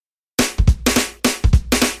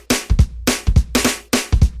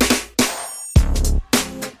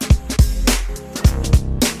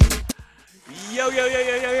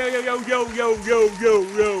Your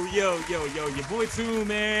boy Toon,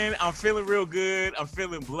 man. I'm feeling real good. I'm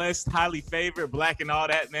feeling blessed, highly favored, black and all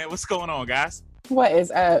that, man. What's going on, guys? What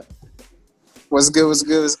is up? What's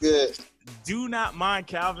good? Do not mind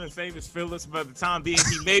Calvin Phamous Phillips. By the time being,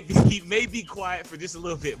 he may be quiet for just a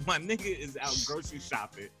little bit. My nigga is out grocery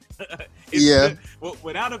shopping.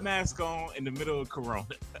 Without a mask on in the middle of Corona.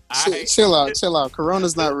 Chill out.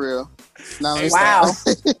 Corona's not real. Wow.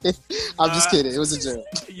 I'm just kidding. It was a joke.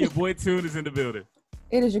 Your boy Toon is in the building.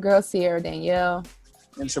 It is your girl Siara Danyale.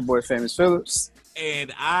 And it's your boy Phamous Phillips.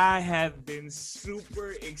 And I have been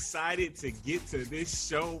super excited to get to this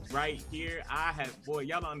show right here. Y'all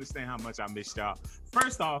don't understand how much I missed y'all.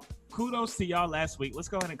 First off, kudos to y'all last week. Let's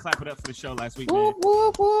go ahead and clap it up for the show last week, man.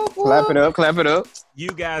 Clap it up. You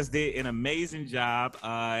guys did an amazing job.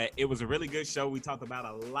 It was a really good show. We talked about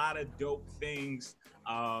a lot of dope things.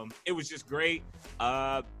 It was just great.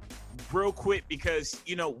 Real quick, because,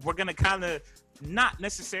 we're going to kind of not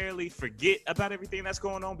necessarily forget about everything that's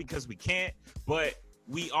going on because we can't, but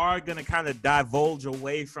we are going to kind of divulge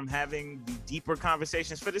away from having the deeper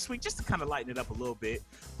conversations for this week just to kind of lighten it up a little bit.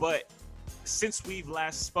 But since we've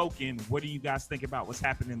last spoken, what do you guys think about what's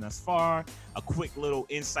happening thus far? A quick little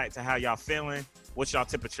insight to how y'all feeling. What's y'all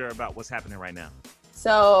temperature about what's happening right now?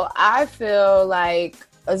 So I feel like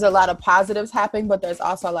there's a lot of positives happening, but there's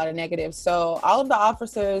also a lot of negatives. So all of the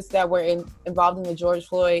officers that were involved in the George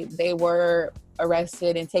Floyd, they were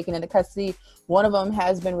arrested and taken into custody. One of them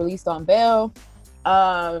has been released on bail.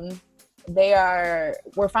 We're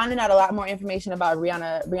finding out a lot more information about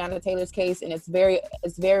Breonna Taylor's case, and it's very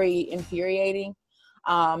infuriating.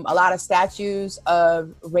 A lot of statues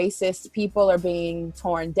of racist people are being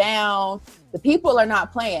torn down. The people are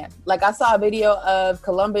not playing. Like, I saw a video of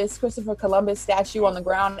Christopher Columbus statue on the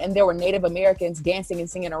ground, and there were Native Americans dancing and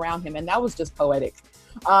singing around him, and that was just poetic.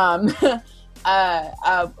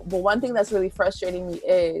 Well, one thing that's really frustrating me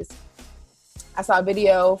is I saw a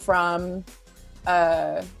video from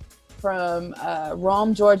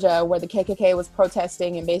Rome, Georgia, where the KKK was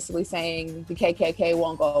protesting and basically saying the KKK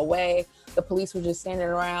won't go away. The police were just standing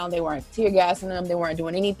around. They weren't tear gassing them. They weren't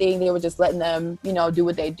doing anything. They were just letting them, do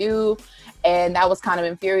what they do. And that was kind of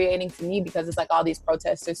infuriating to me because it's like all these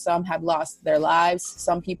protesters, some have lost their lives.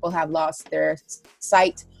 Some people have lost their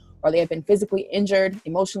sight, or they have been physically injured,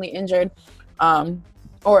 emotionally injured,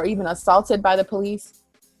 or even assaulted by the police.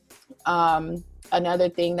 Another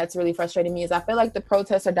thing that's really frustrating me is I feel like the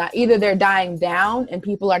protests are either they're dying down and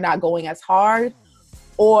people are not going as hard,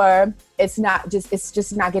 or it's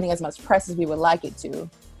just not getting as much press as we would like it to.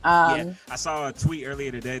 I saw a tweet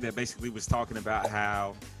earlier today that basically was talking about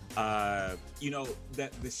how, that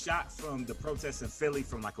the shot from the protests in Philly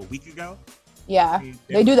from like a week ago. Yeah,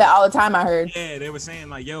 they do that all the time, I heard. Yeah, they were saying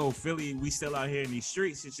like, yo, Philly, we still out here in these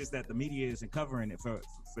streets. It's just that the media isn't covering it for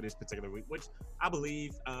this particular week, which I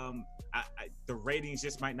believe the ratings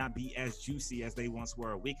just might not be as juicy as they once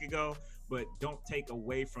were a week ago, but don't take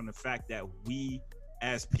away from the fact that we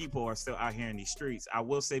as people are still out here in these streets. I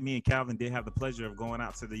will say me and Calvin did have the pleasure of going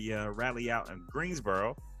out to the rally out in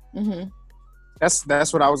Greensboro. Mm-hmm.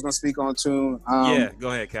 That's what I was going to speak on too. Go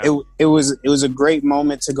ahead, Calvin. It was a great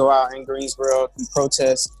moment to go out in Greensboro and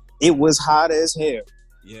protest. It was hot as hell.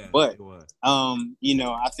 Yeah, but it was.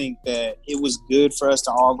 I think that it was good for us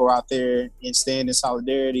to all go out there and stand in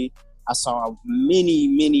solidarity. I saw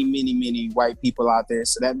many white people out there,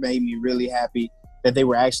 so that made me really happy that they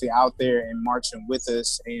were actually out there and marching with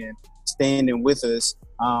us and standing with us.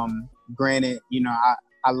 Granted,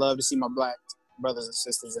 I love to see my black brothers and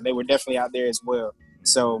sisters, and they were definitely out there as well.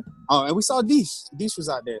 So, and we saw Deesh. Deesh was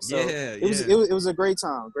out there. So it was a great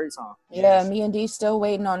time. Yeah, me and Deesh still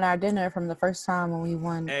waiting on our dinner from the first time when we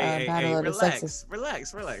won Battle of the Sexes.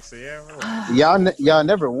 Relax. Yeah, relax. Y'all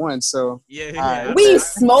never won, so we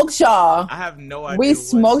smoked y'all. I have no idea. We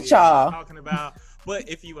smoked y'all. Talking about. But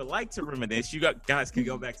if you would like to reminisce, guys can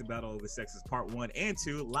go back to Battle of the Sexes Part 1 and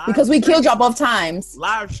 2 live. Because we killed y'all both times.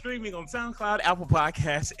 Live streaming on SoundCloud, Apple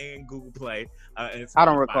Podcasts, and Google Play. I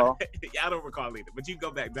don't recall. I don't recall either. But you can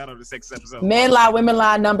go back, Battle of the Sexes episode. Men lie, women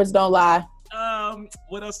lie, numbers don't lie.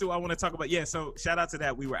 What else do I want to talk about? Yeah, so shout out to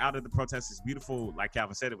that. We were out at the protest. It's beautiful. Like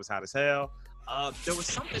Calvin said, it was hot as hell. There was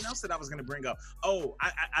something else that I was going to bring up. Oh,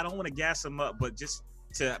 I don't want to gas them up, but just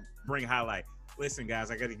to bring a highlight. Listen, guys,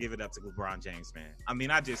 I got to give it up to LeBron James, man. I mean,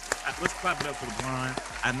 let's clap it up for LeBron.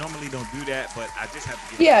 I normally don't do that, but I just have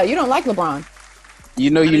to give it up. You don't like LeBron. You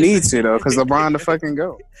need to, though, because LeBron the fucking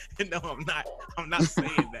GOAT. No, I'm not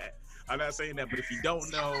saying that. I'm not saying that, but if you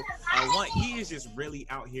don't know, he is just really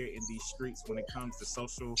out here in these streets when it comes to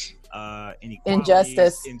social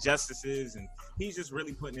inequalities, injustices, and he's just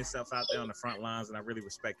really putting himself out there on the front lines, and I really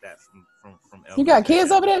respect that from You got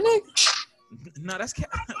kids over there, Nick? No, that's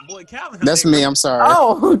boy Calvin. That's me. I'm sorry.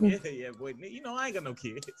 Oh, yeah, boy. You know I ain't got no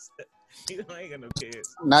kids.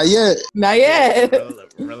 Not yet.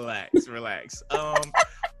 Relax.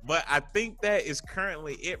 But I think that is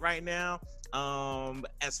currently it right now.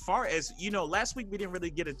 As far as last week we didn't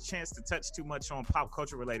really get a chance to touch too much on pop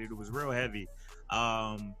culture related. It was real heavy.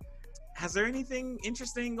 Has there anything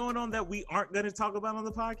interesting going on that we aren't going to talk about on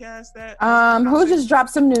the podcast? Who just dropped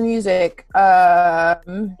some new music? Well,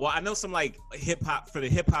 I know some like hip hop for the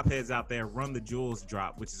hip hop heads out there. Run the Jewels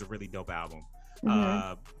drop, which is a really dope album.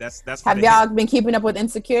 Mm-hmm. That's. Have y'all been keeping up with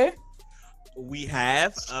Insecure? We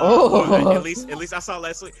have. At least I saw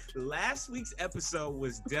last week. Last week's episode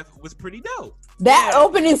was pretty dope.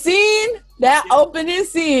 Opening scene. Opening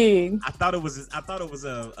scene. I thought it was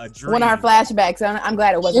a dream. One of our flashbacks. I'm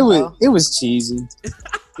glad it wasn't. It was cheesy.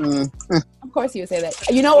 Of course you would say that.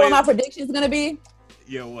 You know what my prediction is gonna be?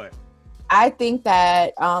 Yeah, what? I think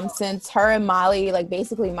that since her and Molly,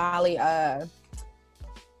 basically Molly,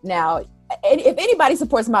 now. If anybody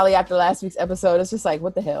supports Molly after last week's episode, it's just like,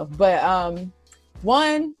 what the hell? But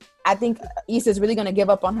one, I think Issa's really going to give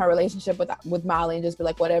up on her relationship with Molly and just be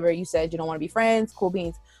like, whatever, you said you don't want to be friends, cool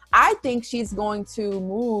beans. I think she's going to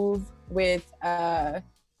move with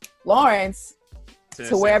Lawrence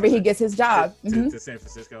to wherever he gets his job. To San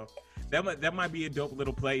Francisco. That might be a dope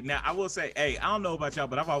little play. Now, I will say, hey, I don't know about y'all,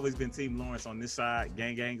 but I've always been Team Lawrence on this side,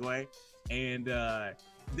 gang way. And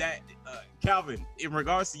Calvin, in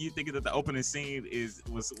regards to you thinking that the opening scene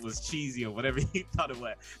was cheesy or whatever you thought it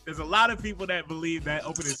was, there's a lot of people that believe that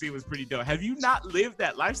opening scene was pretty dope. Have you not lived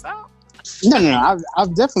that lifestyle? No.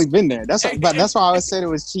 I've definitely been there. That's why I said it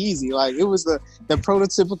was cheesy. Like it was the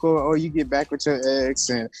prototypical. You get back with your ex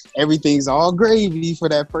and everything's all gravy for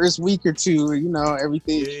that first week or two.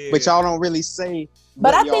 Everything, but y'all don't really say.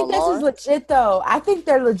 But I think this is legit, though. I think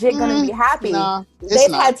they're legit going to be happy. They've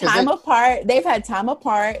had time apart. They've had time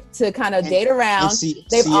apart to kind of date around.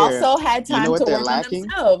 They've also had time to work on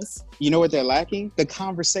themselves. You know what they're lacking? The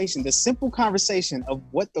conversation, the simple conversation of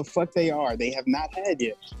what the fuck they are. They have not had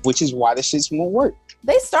yet, which is why the shit won't work.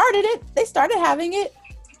 They started it. They started having it.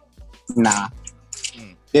 Nah.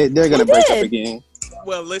 They're going to break up again.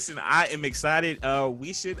 Well, listen, I am excited.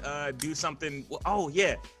 We should do something. Oh,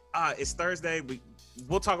 yeah. It's Thursday.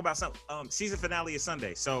 We'll talk about some season finale is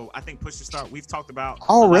Sunday, so I think push to start. We've talked about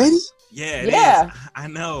already. Yeah. I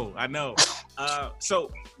know. So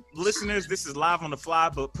listeners, this is live on the fly,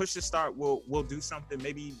 but push to start. We'll do something.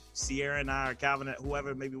 Maybe Siara and I or Calvin,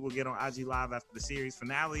 whoever. Maybe we'll get on IG Live after the series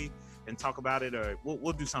finale and talk about it, or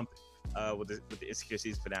we'll do something with the Insecure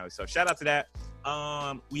season finale. So shout out to that.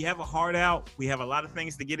 We have a heart out. We have a lot of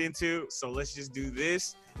things to get into, so let's just do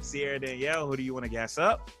this. Siara Danyale, who do you want to gas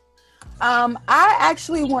up? I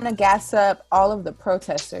actually want to gas up all of the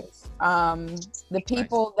protesters, the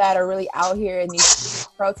people that are really out here in these streets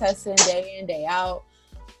protesting day in, day out,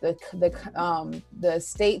 the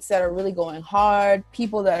states that are really going hard,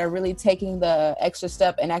 people that are really taking the extra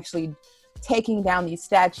step and actually taking down these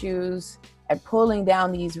statues and pulling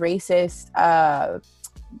down these racist,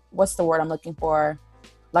 what's the word I'm looking for?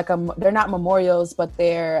 They're not memorials, but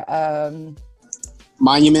they're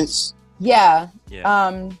monuments. Yeah.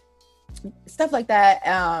 Stuff like that.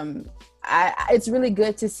 It's really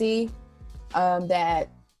good to see that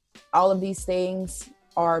all of these things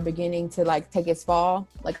are beginning to take its fall.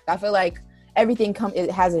 I feel like everything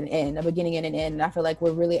it has an end, a beginning and an end, and I feel like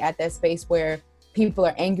we're really at that space where people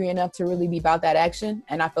are angry enough to really be about that action,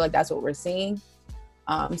 and I feel like that's what we're seeing.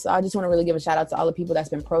 So I just want to really give a shout out to all the people that's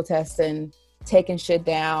been protesting, taking shit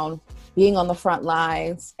down, being on the front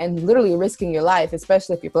lines, and literally risking your life,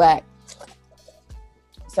 especially if you're Black.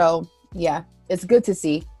 So yeah, it's good to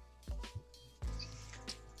see.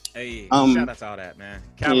 Hey, shout out to all that, man.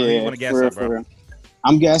 Calvin, you want to gas up, bro?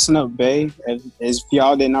 I'm gassing up Bae. As if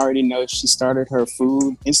y'all didn't already know, she started her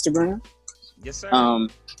food Instagram. Yes, sir.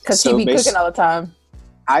 Because she be cooking all the time.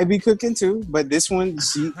 I be cooking too, but this one,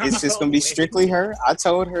 it's just going to be strictly her. I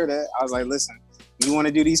told her that. I was like, listen, you want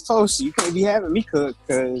to do these posts, you can't be having me cook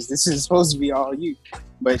because this is supposed to be all you.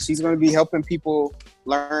 But she's going to be helping people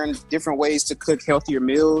learn different ways to cook healthier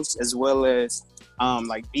meals, as well as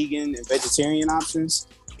vegan and vegetarian options.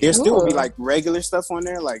 There still will be regular stuff on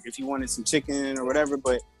there, like if you wanted some chicken or whatever,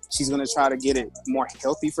 but she's going to try to get it more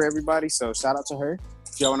healthy for everybody. So shout out to her.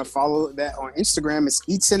 If y'all want to follow that on Instagram, it's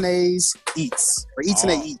Eatanae's Eats or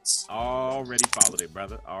Eatanae Eats. Already followed it,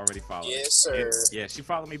 brother. Already followed it. Yes, sir. And, yeah, she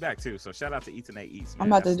followed me back too. So shout out to Eatanae Eats. Man.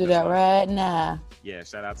 I'm about to do that right now. Yeah,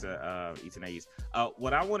 shout out to Eatanae Eats.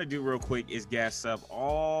 What I want to do real quick is gas up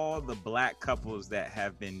all the black couples that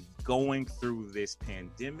have been going through this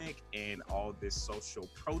pandemic and all this social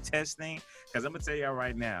protesting. Because I'm gonna tell y'all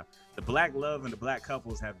right now, the black love and the black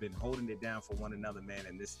couples have been holding it down for one another, man,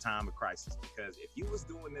 in this time of crisis. Because if you was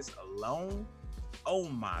doing this alone, oh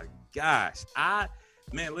my gosh,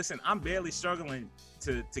 listen, I'm barely struggling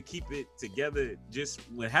to keep it together just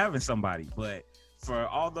with having somebody. But for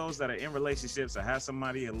all those that are in relationships or have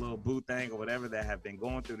somebody, a little boo thing or whatever, that have been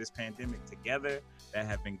going through this pandemic together, that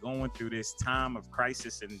have been going through this time of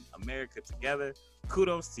crisis in America together,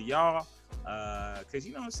 kudos to y'all. Cause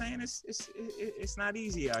you know what I'm saying, it's not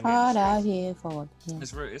easy out here. Hard out here for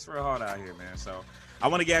it's real hard out here, man. So I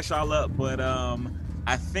want to gas y'all up, but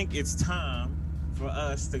I think it's time for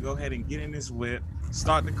us to go ahead and get in this whip,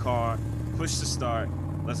 start the car, push the start.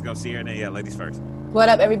 Let's go. Siara Danyale, ladies first. What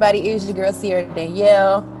up, everybody? It's your girl Siara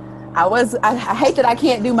Danyale. I hate that I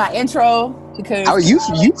can't do my intro because you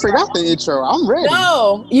forgot the intro. I'm ready.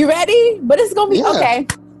 No, you ready? But it's gonna be okay.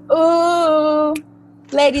 Ooh,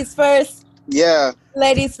 ladies first. Yeah.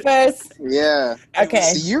 Ladies first. Yeah. Okay.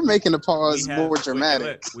 See, you're making the pause more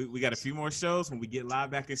dramatic. We got a few more shows. When we get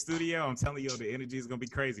live back in studio, I'm telling you, the energy is gonna be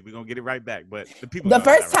crazy. We're gonna get it right back. But the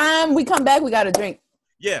first time we come back, we got to drink.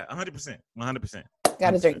 Yeah, 100%. 100%.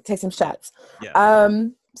 Got to drink. Take some shots. Yeah.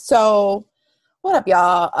 So what up,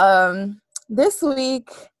 y'all? This week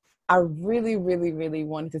I really, really, really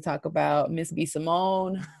wanted to talk about Miss B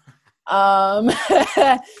Simone.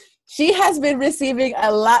 She has been receiving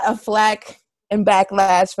a lot of flack and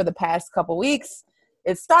backlash for the past couple weeks.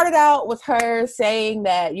 It started out with her saying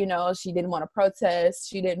that, she didn't want to protest.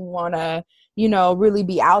 She didn't want to, really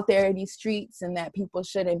be out there in these streets, and that people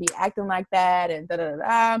shouldn't be acting like that, and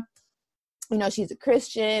da-da-da-da. She's a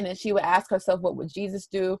Christian, and she would ask herself, what would Jesus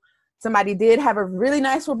do? Somebody did have a really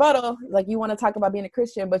nice rebuttal. Like, you want to talk about being a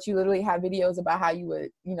Christian, but you literally have videos about how you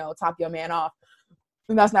would, top your man off.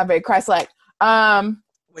 And that's not very Christ-like.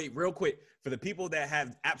 Wait, real quick. For the people that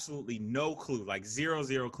have absolutely no clue, like zero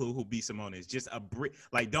clue who B Simone is, just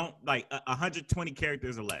 120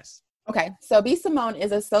 characters or less. Okay, so B Simone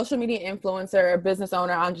is a social media influencer, business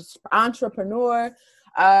owner, entrepreneur.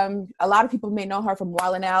 A lot of people may know her from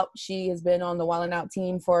Wildin' Out. She has been on the Wildin' Out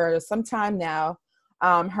team for some time now.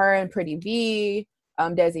 Her and Pretty V,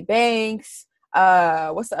 Desi Banks.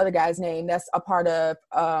 What's the other guy's name? That's a part of.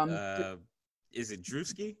 Is it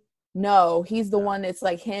Drewski? No, he's the one that's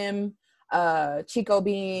like him, Chico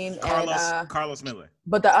Bean, Carlos Miller.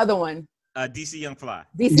 But the other one, DC Young Fly.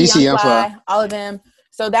 DC Young Fly, all of them.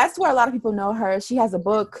 So that's where a lot of people know her. She has a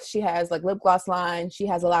book. She has like lip gloss line. She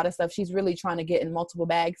has a lot of stuff. She's really trying to get in multiple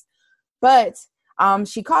bags. But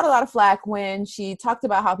she caught a lot of flack when she talked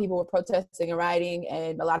about how people were protesting and rioting,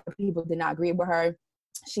 and a lot of people did not agree with her.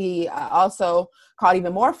 She also caught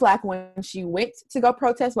even more flack when she went to go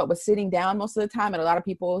protest, but was sitting down most of the time. And a lot of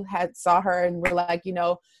people saw her and were like,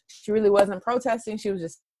 she really wasn't protesting. She was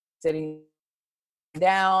just sitting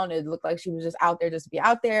down. It looked like she was just out there just to be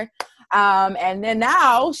out there. And then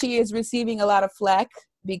now she is receiving a lot of flack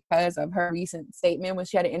because of her recent statement when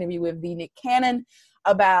she had an interview with the Nick Cannon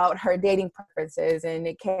about her dating preferences. And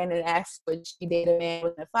Nick Cannon asked would she date a man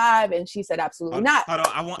with a 5, and she said absolutely not. Hold on.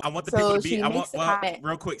 I want the people to be.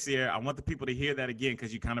 Real quick, Siara. I want the people to hear that again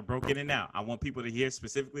because you kind of broke in and out. I want people to hear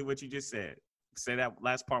specifically what you just said. Say that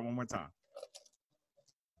last part one more time.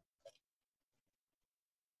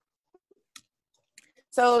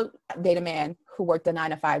 So date a man who worked a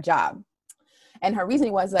 9-to-5 job. And her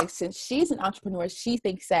reasoning was since she's an entrepreneur, she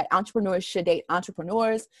thinks that entrepreneurs should date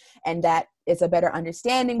entrepreneurs and that it's a better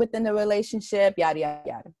understanding within the relationship, yada,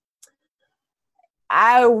 yada,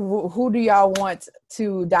 yada. Who do y'all want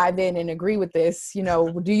to dive in and agree with this?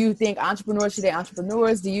 Do you think entrepreneurs should date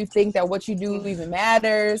entrepreneurs? Do you think that what you do even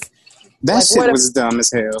matters? That shit was dumb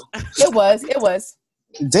as hell. It was.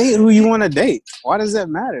 Date who you want to date. Why does that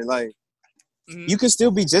matter? You can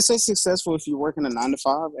still be just as successful if you're working a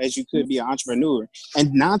 9-to-5 as you could be an entrepreneur.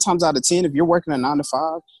 And 9 times out of 10, if you're working a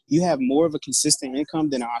 9-to-5, you have more of a consistent income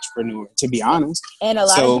than an entrepreneur, to be honest. And a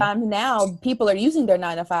lot of times now, people are using their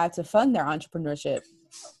 9-to-5 to fund their entrepreneurship.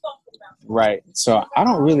 Right. So I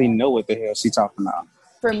don't really know what the hell she's talking about.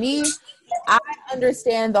 For me, I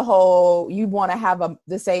understand the whole you want to have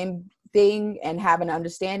the same thing and have an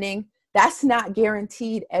understanding. That's not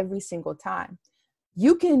guaranteed every single time.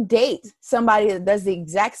 you can date somebody that does the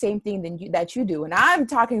exact same thing that you do. And I'm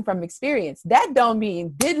talking from experience. That don't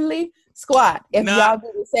mean diddly squat if y'all do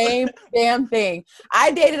the same damn thing.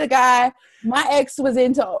 I dated a guy, my ex was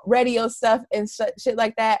into radio stuff and shit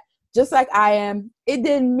like that, just like I am. It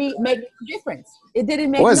didn't make a difference. It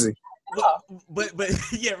didn't make Was he? But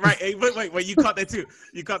yeah, right. Hey, wait, you caught that too.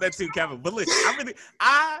 You caught that too, Kevin. But listen,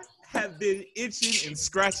 I have been itching and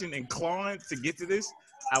scratching and clawing to get to this.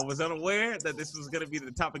 I was unaware that this was going to be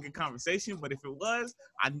the topic of conversation, but if it was,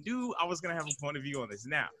 I knew I was going to have a point of view on this.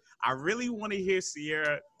 Now, I really want to hear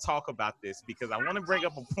Siara talk about this because I want to bring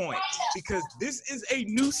up a point because this is a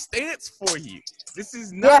new stance for you. This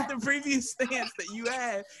is not the previous stance that you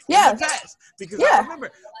had in the past because I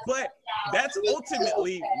remember. But that's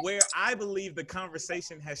ultimately where I believe the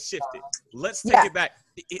conversation has shifted. Let's take it back.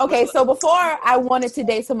 Okay, so before I wanted to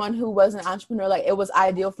date someone who was an entrepreneur, like it was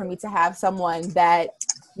ideal for me to have someone that,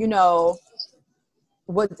 you know,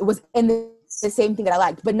 was in the same thing that I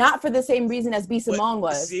liked, but not for the same reason as B. Simone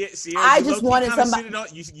was. I just wanted somebody.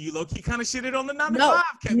 You low key kind of shitted on the 9 to 5.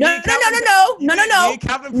 No.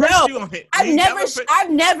 I've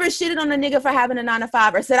never shitted on a nigga for having a 9 to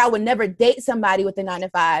 5 or said I would never date somebody with a 9 to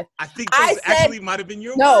 5. I think those actually might have been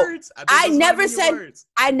your words. I never said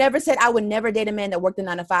I would never date a man that worked a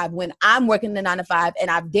 9 to 5 when I'm working the 9 to 5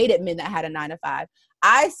 and I've dated men that had a 9 to 5.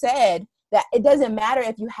 I said that it doesn't matter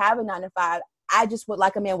if you have a 9 to 5. I just would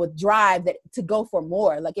like a man with drive to go for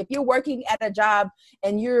more. Like if you're working at a job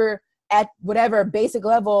and you're at whatever basic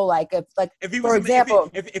level, if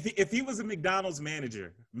he was a McDonald's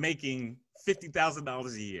manager making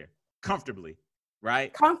 $50,000 a year comfortably,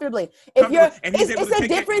 right? Comfortably. It's a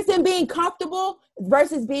difference in being comfortable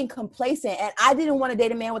versus being complacent. And I didn't want to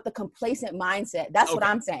date a man with a complacent mindset. That's what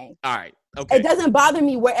I'm saying. All right. Okay. It doesn't bother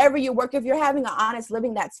me wherever you work. If you're having an honest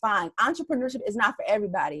living, that's fine. Entrepreneurship is not for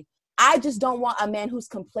everybody. I just don't want a man who's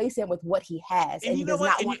complacent with what he has and he does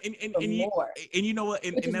not want more. And you know what?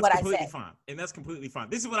 And that's completely fine. And that's completely fine.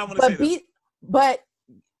 This is what I want to say. But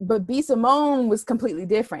B. Simone was completely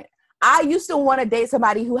different. I used to want to date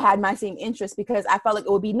somebody who had my same interests because I felt like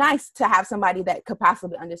it would be nice to have somebody that could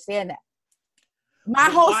possibly understand that.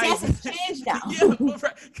 My whole sense has changed now.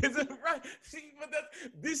 Right. See, but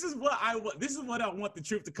this is what I want. This is what I want the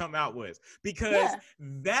truth to come out with, because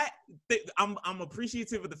I'm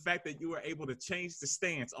appreciative of the fact that you were able to change the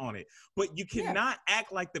stance on it. But you cannot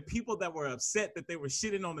act like the people that were upset that they were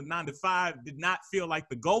shitting on the 9 to 5 did not feel like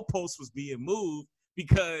the goalpost was being moved,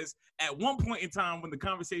 because at one point in time when the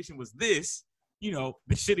conversation was this, you know,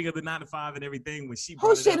 the shitting of the 9 to 5 and everything, when she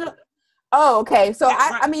brought it up. Oh, okay. So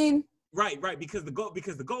I mean. Right, because the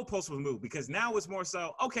goalpost was moved, because now it's more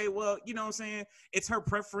so, okay, well, you know what I'm saying, it's her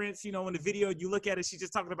preference. You know, in the video you look at it, she's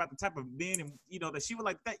just talking about the type of men and, you know, that she would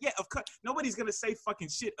like that. Yeah, of course, nobody's gonna say fucking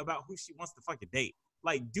shit about who she wants to fucking date.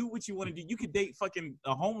 Like, do what you want to do. You could date fucking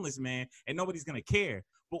a homeless man and nobody's gonna care.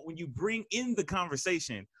 But when you bring in the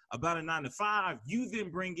conversation about a 9 to 5, you then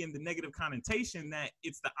bring in the negative connotation that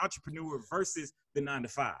it's the entrepreneur versus the 9 to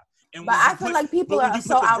 5. But I feel like people are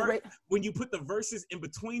so outraged. When you put the verses in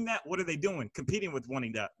between that, what are they doing? Competing with one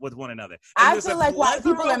another. I feel like why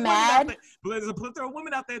people are mad. There's a plethora of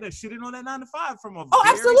women out there that shitting on that 9 to 5 from a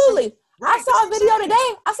absolutely. Right. I saw a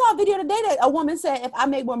video today that a woman said, if I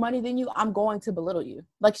make more money than you, I'm going to belittle you.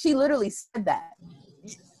 Like, she literally said that.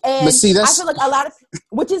 And I feel like a lot of,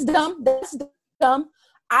 which is dumb. That's dumb.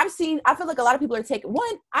 I feel like a lot of people are taking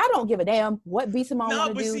one. I don't give a damn what B. Simone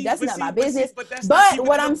want to do. That's not my business. But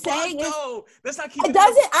what I'm saying is, that's not keeping it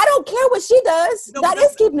doesn't. I don't care what she does. That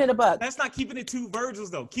is keeping it a buck. That's not keeping it 2 Virgils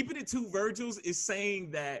though. Keeping it 2 Virgils is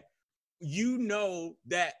saying that, you know,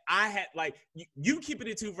 that I had, like, you keeping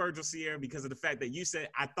it 2 Virgils, Siara, because of the fact that you said,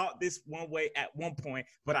 I thought this one way at one point,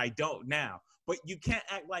 but I don't now. But you can't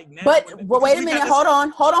act like now. But wait a minute. Hold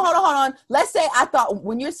on. Let's say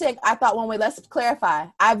when you're sick, I thought one way. Let's clarify.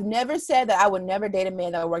 I've never said that I would never date a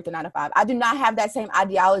man that worked a 9 to 5. I do not have that same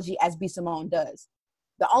ideology as B. Simone does.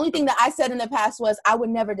 The only thing that I said in the past was I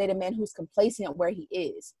would never date a man who's complacent where he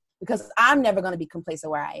is, because I'm never going to be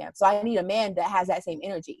complacent where I am. So I need a man that has that same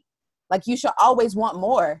energy. Like, you should always want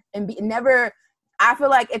more and be never. I feel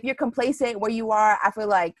like if you're complacent where you are, I feel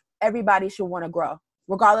like everybody should want to grow.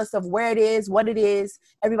 Regardless of where it is, what it is,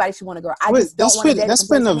 everybody should want to grow.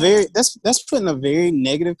 That's putting a very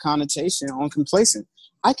negative connotation on complacent.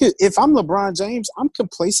 If I'm LeBron James, I'm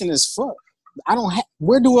complacent as fuck. I don't have.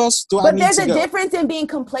 Where do I need to go? But there's a difference in being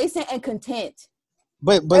complacent and content.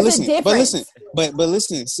 But There's a listen, difference. but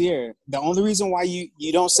listen, Siara. The only reason why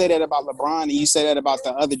you don't say that about LeBron and you say that about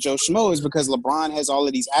the other Joe Schmo is because LeBron has all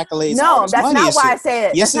of these accolades. And all No, this that's money not and why shit. I say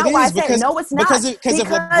it. Yes, That's it not why I is say it. No, it's not. because if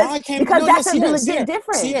LeBron came because that's a legit Siara,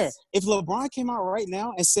 difference. if LeBron came out right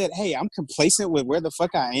now and said, "Hey, I'm complacent with where the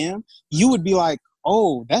fuck I am," you would be like,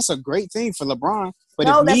 "Oh, that's a great thing for LeBron." But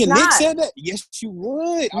No, if me that's and Nick not. said that, yes, you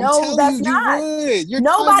would. I'm No, telling that's you, you not. would. You're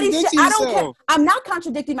Nobody should. contradicting I don't care. yourself. I'm not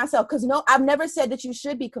contradicting myself because no, I've never said that you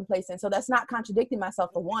should be complacent. So that's not contradicting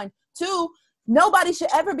myself for one. Two, nobody should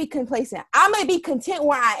ever be complacent. I may be content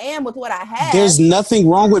where I am with what I have. There's nothing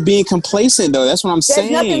wrong with being complacent, though. That's what I'm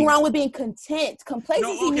saying. There's nothing wrong with being content.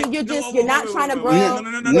 Complacency means you're not trying to grow.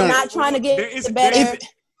 You're not trying to get better.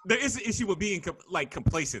 There is an issue with being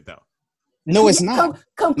complacent, though. No, it's not.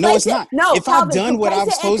 No, it's not. No, if Calvin, I've done what I'm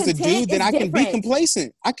complacent supposed to and do, content then is I can be different.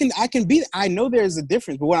 complacent. I can be. I know there's a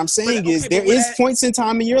difference, but what I'm saying is there is points in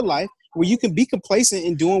time in your life where you can be complacent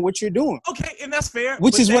in doing what you're doing. Okay, and that's fair.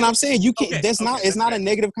 Which is what I'm saying. You can't. Okay, That's not. It's not fair. a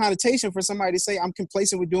negative connotation for somebody to say I'm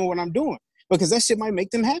complacent with doing what I'm doing because that shit might make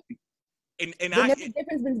them happy. And there's a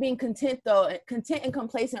difference between being content, though. Content and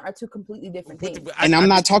complacent are two completely different things. And I'm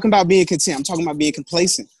not talking about being content. I'm talking about being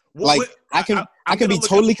complacent. I can be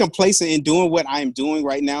totally complacent in doing what I am doing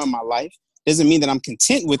right now in my life. Doesn't mean that I'm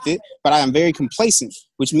content with it, but I am very complacent,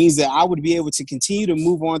 which means that I would be able to continue to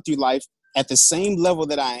move on through life at the same level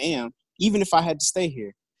that I am, even if I had to stay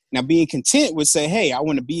here. Now, being content would say, hey, I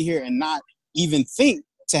want to be here and not even think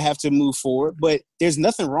to have to move forward. But there's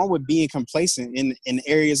nothing wrong with being complacent in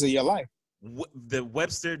areas of your life. The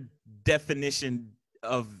Webster definition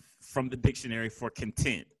from the dictionary for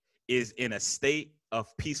content is in a state of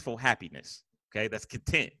peaceful happiness. Okay, that's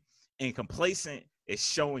content. And complacent is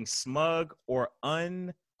showing smug or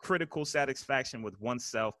uncritical satisfaction with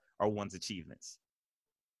oneself or one's achievements.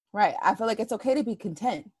 Right. I feel like it's okay to be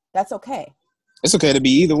content. That's okay. It's okay to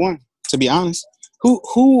be either one, to be honest.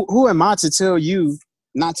 Who am I to tell you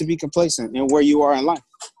not to be complacent in where you are in life?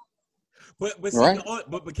 But see, right?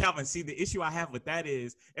 But Calvin, see, the issue I have with that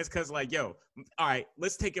is because, like, yo, all right,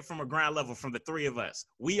 let's take it from a ground level from the three of us.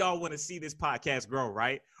 We all want to see this podcast grow,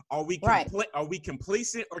 right? Are we Are we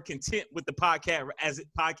complacent or content with the podcast as it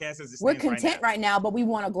stands? We're content right now, but we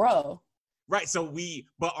want to grow. Right. So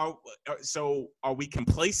are we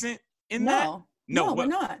complacent in that? No, we're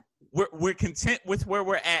not. We're content with where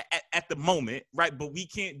we're at the moment, right? But we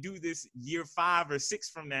can't do this year 5 or 6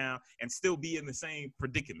 from now and still be in the same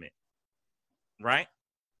predicament. Right?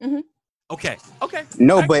 Mm-hmm. Okay.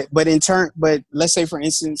 No, but let's say for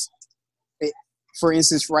instance,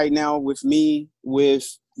 right now with me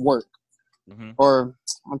with work, or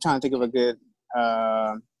I'm trying to think of a good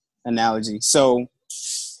analogy. So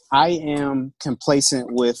I am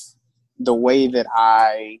complacent with the way that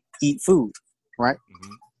I eat food, right?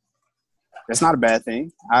 Mm-hmm. That's not a bad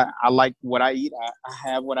thing. I like what I eat. I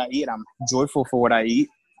have what I eat. I'm joyful for what I eat.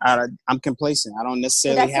 I'm complacent. I don't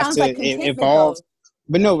necessarily have to evolve.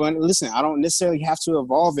 But no, listen, I don't necessarily have to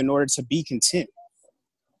evolve in order to be content.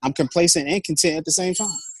 I'm complacent and content at the same time.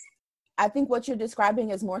 I think what you're describing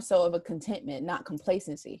is more so of a contentment, not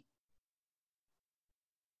complacency.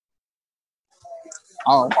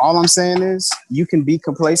 All I'm saying is you can be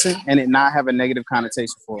complacent and it not have a negative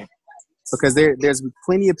connotation for it. Because there's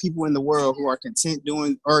plenty of people in the world who are content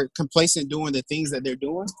doing or complacent doing the things that they're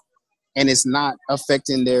doing, and it's not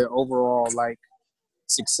affecting their overall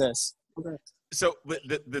success. Okay. So, but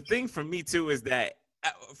the thing for me too is that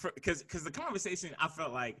because the conversation I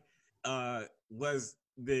felt like was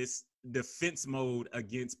this defense mode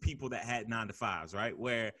against people that had 9-to-5s, right?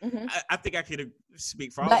 Where I think I could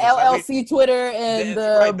speak for all the of us. LLC Twitter and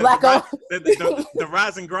the Black the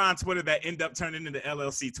Rise and Grind Twitter that end up turning into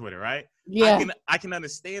LLC Twitter, right? Yeah, I can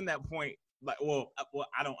understand that point. Well,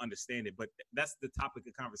 I don't understand it, but that's the topic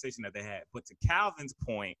of conversation that they had. But to Calvin's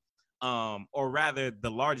point, or rather the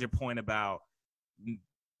larger point about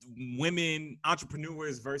women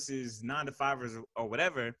entrepreneurs versus 9-to-5ers or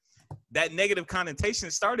whatever, that negative connotation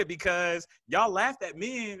started because y'all laughed at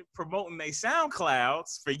men promoting their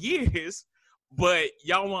SoundClouds for years, but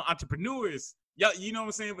y'all want entrepreneurs. Y'all, you know what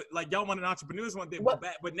I'm saying? But y'all wanted entrepreneurs one day,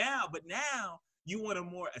 but now you want a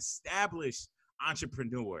more established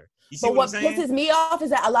entrepreneur. You see what I'm saying? Pisses me off is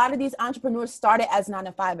that a lot of these entrepreneurs started as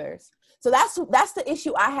 9-to-5ers. So that's the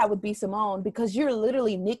issue I have with B. Simone, because you're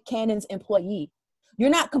literally Nick Cannon's employee. You're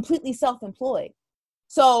not completely self-employed.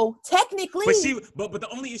 So technically, but the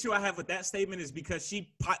only issue I have with that statement is because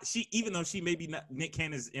she even though she may be not Nick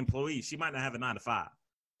Cannon's employee, she might not have a 9-to-5,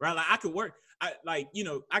 right? Like I could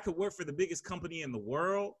work for the biggest company in the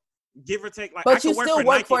world, give or take. Like, but you still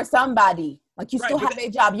work for somebody. Like you still have a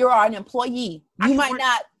job. You're an employee.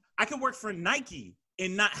 I can work for Nike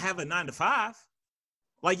and not have a 9 to 5.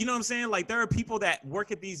 Like, you know what I'm saying? Like, there are people that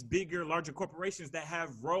work at these bigger, larger corporations that have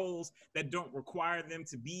roles that don't require them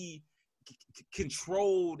to be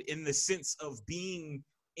controlled in the sense of being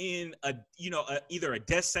in either a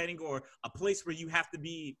desk setting or a place where you have to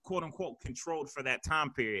be quote unquote controlled for that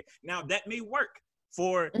time period. Now that may work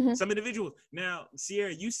for some individuals. Now,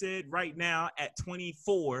 Siara, you said right now at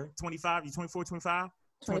 24, 25, you 24, 25?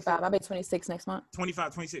 25. I'll be 26 next month.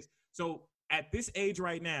 25, 26. So at this age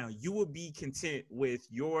right now, you will be content with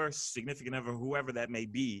your significant other, whoever that may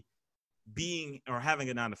be, being or having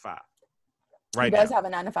a 9 to 5. Right now. He does have a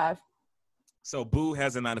 9 to 5. So Boo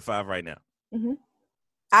has a 9 to 5 right now. Mm-hmm.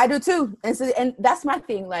 I do too. And that's my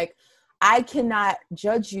thing. Like, I cannot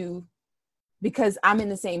judge you because I'm in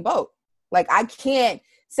the same boat. Like, I can't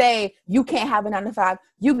say you can't have a 9 to 5.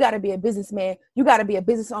 You got to be a businessman. You got to be a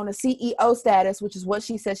business owner, CEO status, which is what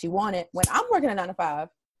she said she wanted. When I'm working a 9 to 5,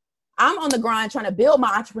 I'm on the grind trying to build my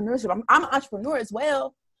entrepreneurship. I'm an entrepreneur as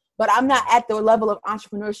well, but I'm not at the level of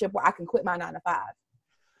entrepreneurship where I can quit my 9 to 5.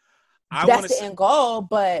 That's the end goal.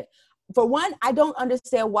 But for one, I don't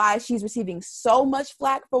understand why she's receiving so much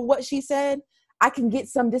flack for what she said. I can get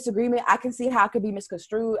some disagreement. I can see how it could be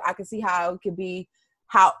misconstrued. I can see how it could be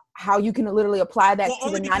how you can literally apply that to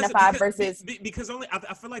the 9 to 5 versus because only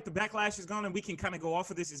I feel like the backlash is gone, and we can kind of go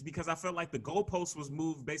off of this is because I feel like the goalpost was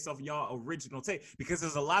moved based off y'all original take, because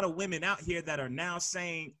there's a lot of women out here that are now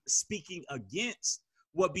speaking against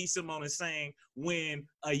what B Simone is saying, when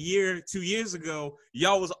a year, 2 years ago,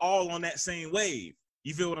 y'all was all on that same wave.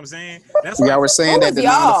 You feel what I'm saying? That's y'all were saying that the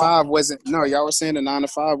 9 to 5 wasn't. No, y'all were saying the 9 to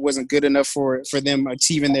 5 wasn't good enough for them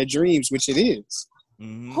achieving their dreams, which it is.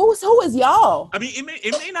 Mm-hmm. Who is y'all? I mean, it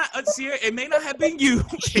may not, Siara, it may not have been you,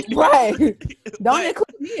 right? Don't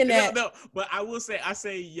include me in that. No, but I will say, I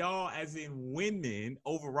say y'all as in women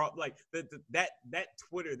overall. Like that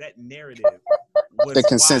Twitter, that narrative was the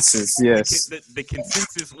consensus. Yes, the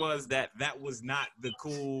consensus was that was not the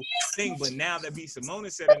cool thing. But now that B Simone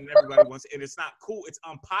said it, and everybody wants it, and it's not cool. It's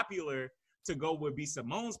unpopular to go with B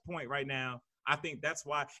Simone's point right now. I think that's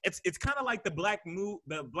why it's kind of like the Black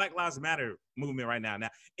Lives Matter movement right now. Now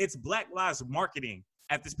it's Black Lives marketing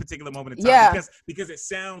at this particular moment in time, because it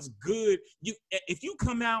sounds good. If you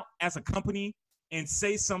come out as a company and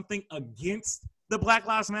say something against the Black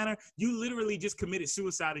Lives Matter, you literally just committed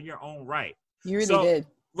suicide in your own right. You really did.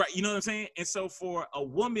 Right, you know what I'm saying? And so for a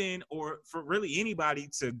woman, or for really anybody,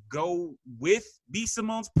 to go with B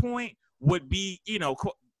Simone's point would be,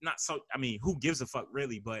 not so, I mean, who gives a fuck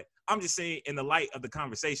really? But I'm just saying, in the light of the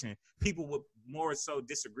conversation, people would more so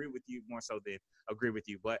disagree with you more so than agree with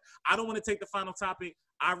you. But I don't want to take the final topic.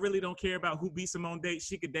 I really don't care about who B Simone dates.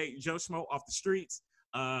 She could date Joe Schmo off the streets.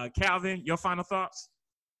 Calvin, your final thoughts?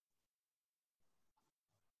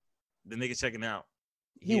 The nigga checking out.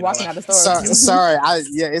 He walking out the store. Sorry.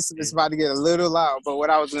 It's about to get a little loud. But what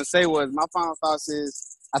I was going to say was, my final thoughts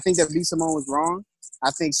is, I think that B Simone was wrong. I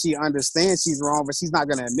think she understands she's wrong, but she's not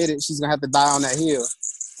going to admit it. She's going to have to die on that hill.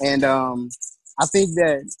 And I think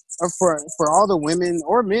that for all the women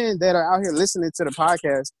or men that are out here listening to the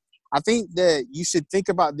podcast, I think that you should think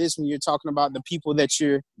about this when you're talking about the people that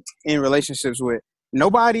you're in relationships with.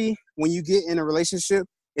 Nobody, when you get in a relationship,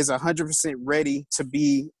 is 100% ready to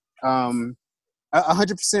be 100%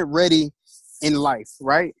 ready in life,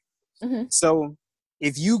 right? Mm-hmm. So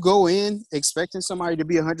if you go in expecting somebody to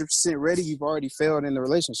be 100% ready, you've already failed in the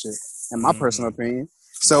relationship, in my personal opinion.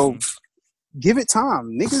 So give it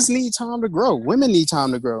time. Niggas need time to grow. Women need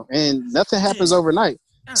time to grow, and nothing happens overnight.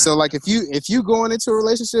 So like if you going into a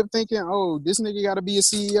relationship thinking, oh, this nigga got to be a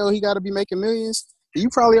CEO, he got to be making millions, you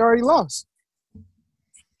probably already lost.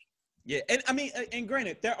 Yeah, and I mean, and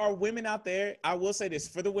granted, there are women out there, I will say this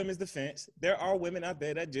for the women's defense, there are women out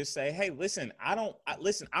there that just say, hey, listen, I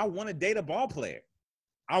want to date a ball player.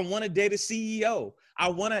 I want to date a CEO. I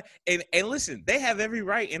want to, and listen, they have every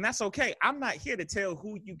right, and that's okay. I'm not here to tell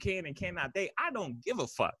who you can and cannot date. I don't give a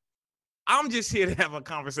fuck. I'm just here to have a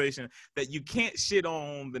conversation that you can't shit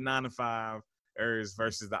on the 9 to 5ers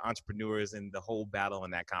versus the entrepreneurs and the whole battle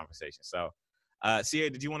in that conversation. So,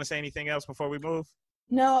 Siara, did you want to say anything else before we move?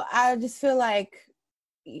 No, I just feel like,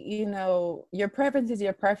 your preference is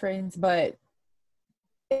your preference, but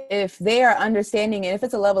if they are understanding, and if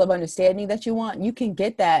it's a level of understanding that you want, you can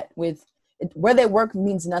get that with where they work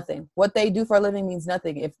means nothing. What they do for a living means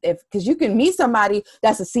nothing. If because you can meet somebody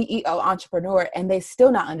that's a CEO entrepreneur and they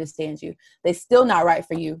still not understand you. They still not right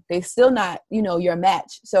for you. They still not, your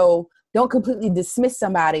match. So don't completely dismiss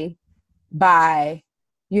somebody by,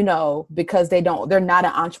 because they're not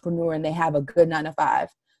an entrepreneur and they have a good 9 to 5.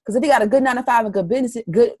 Because if he got a good 9 to 5 and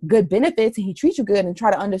good benefits and he treats you good and try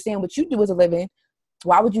to understand what you do as a living,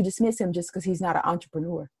 Why would you dismiss him just because he's not an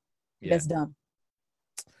entrepreneur? Yeah. That's dumb.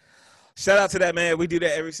 Shout out to that, man. We do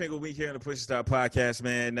that every single week here on the Push Start podcast,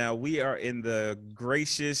 man. Now we are in the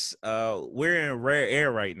gracious, we're in rare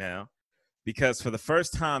air right now because for the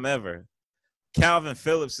first time ever, Calvin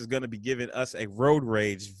Phillips is going to be giving us a road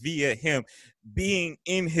rage via him being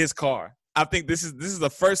in his car. I think this is the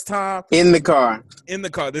first time in the car.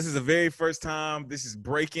 This is the very first time. This is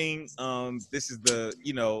breaking. This is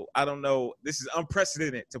I don't know. This is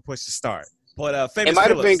unprecedented to Push the Start. But it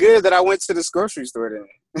might have been good that I went to this grocery store then.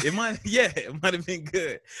 It might have been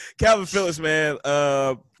good. Calvin Phillips, man.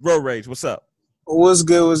 Road rage. What's up? What's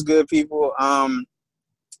good, people?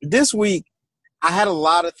 This week I had a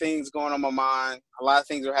lot of things going on my mind. A lot of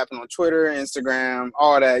things are happening on Twitter, Instagram,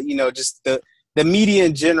 all that. Just the media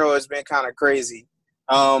in general has been kind of crazy.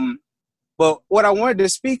 But what I wanted to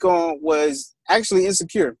speak on was actually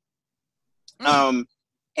Insecure.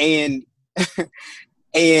 And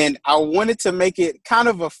and I wanted to make it kind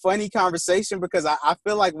of a funny conversation because I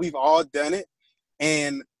feel like we've all done it.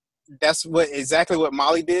 And that's exactly what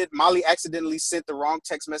Molly did. Molly accidentally sent the wrong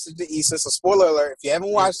text message to Issa. So spoiler alert, if you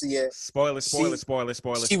haven't watched it yet. Spoiler.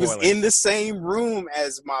 She was in the same room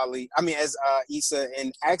as Issa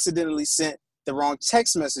and accidentally sent the wrong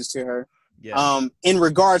text message to her in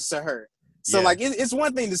regards to her. So it's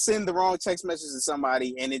one thing to send the wrong text message to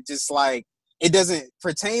somebody and it just it doesn't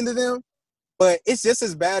pertain to them, but it's just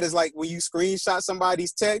as bad as when you screenshot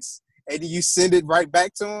somebody's text and you send it right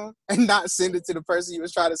back to them and not send it to the person you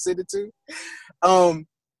was trying to send it to.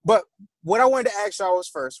 But what I wanted to ask y'all was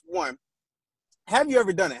first, one, have you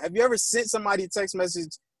ever done it? Have you ever sent somebody a text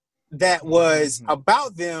message that was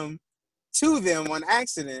about them to them on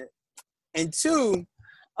accident? And two,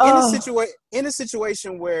 in a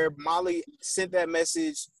situation where Molly sent that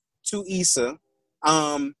message to Issa,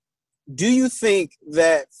 do you think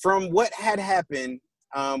that from what had happened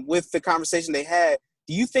with the conversation they had,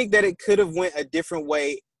 do you think that it could have went a different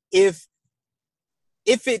way if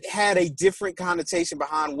it had a different connotation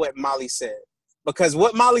behind what Molly said? Because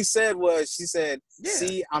what Molly said was, she said,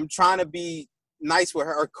 see, I'm trying to be nice with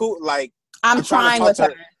her or cool. I'm trying with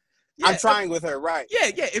her. Yeah, I'm trying with her, right? Yeah.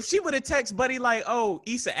 If she would have texted Buddy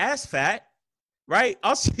Issa ass fat, right?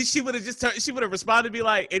 Also, she would have responded to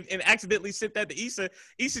be and accidentally sent that to Issa.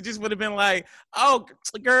 Issa just would have been like, "Oh,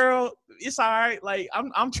 girl, it's all right.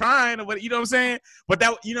 I'm trying," or what, you know what I'm saying? But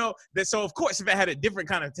that so of course, if it had a different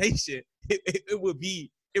connotation, it would be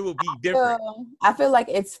different. I feel like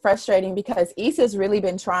it's frustrating because Issa's really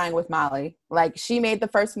been trying with Molly. She made the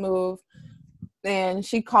first move. And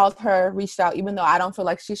she called her, reached out, even though I don't feel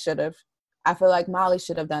like she should have. I feel like Molly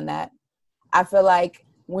should have done that. I feel like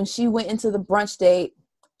when she went into the brunch date,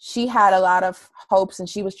 she had a lot of hopes and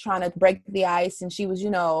she was trying to break the ice and she was,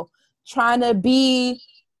 trying to be.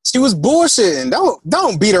 She was bullshitting.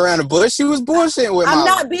 Don't beat around the bush. She was bullshitting with Molly. I'm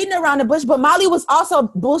not beating around the bush, but Molly was also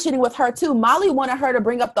bullshitting with her too. Molly wanted her to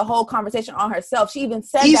bring up the whole conversation on herself. She even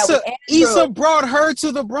said that with Andrew. Issa brought her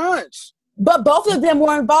to the brunch. But both of them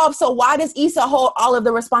were involved, so why does Issa hold all of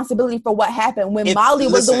the responsibility for what happened when Molly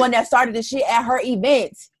was the one that started the shit at her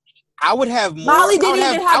event? I would have more. Molly didn't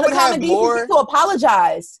even have the common decency to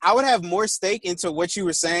apologize. I would have more stake into what you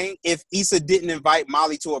were saying if Issa didn't invite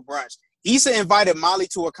Molly to a brunch. Issa invited Molly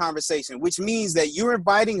to a conversation, which means that you're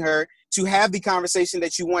inviting her to have the conversation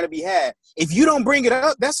that you want to be had. If you don't bring it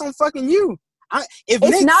up, that's on fucking you. If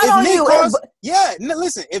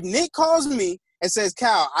Nick calls me and says,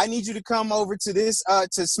 "Cal, I need you to come over to this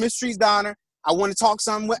to Smith Street's Diner. I want to talk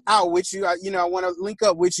something out with you. I want to link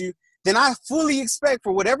up with you." Then I fully expect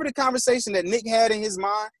for whatever the conversation that Nick had in his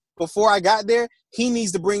mind before I got there, he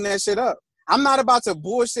needs to bring that shit up. I'm not about to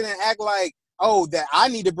bullshit and act like, that I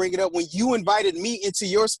need to bring it up when you invited me into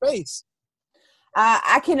your space.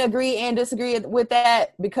 I can agree and disagree with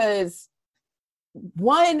that because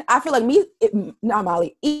one, I feel like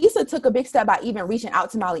Molly, Issa took a big step by even reaching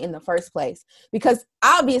out to Molly in the first place. Because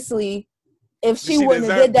obviously, if she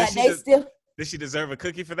wouldn't have did that, Did she deserve a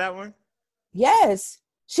cookie for that one? Yes.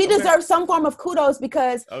 She deserves some form of kudos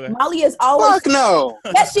because Molly is always. Fuck no.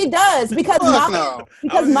 Yes, she does because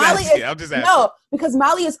because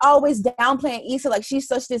Molly is always downplaying Issa like she's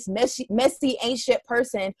such this messy ain't shit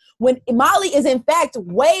person. When Molly is in fact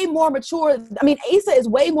way more mature. I mean, Issa is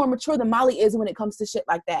way more mature than Molly is when it comes to shit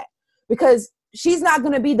like that because she's not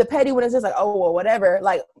gonna be the petty one that's just like, oh well, whatever.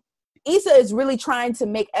 Like Issa is really trying to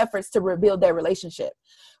make efforts to rebuild their relationship.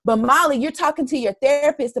 But Molly, you're talking to your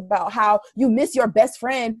therapist about how you miss your best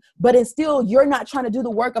friend, but it's still you're not trying to do the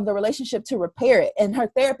work of the relationship to repair it. And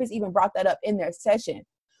her therapist even brought that up in their session.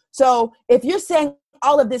 So if you're saying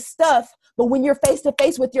all of this stuff, but when you're face to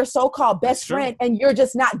face with your so-called best friend and you're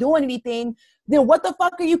just not doing anything, then what the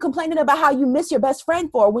fuck are you complaining about how you miss your best friend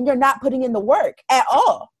for when you're not putting in the work at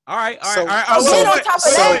all? All right. Then on top of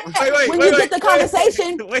that, when you get the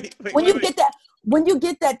conversation, when you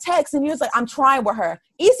get that text and you're like, I'm trying with her.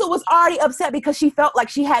 Issa was already upset because she felt like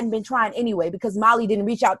she hadn't been trying anyway because Molly didn't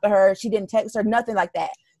reach out to her. She didn't text her, nothing like that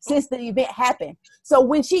since the event happened. So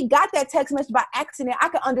when she got that text message by accident, I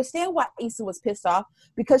could understand why Issa was pissed off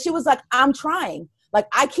because she was like, I'm trying. Like,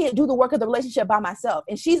 I can't do the work of the relationship by myself.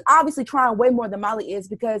 And she's obviously trying way more than Molly is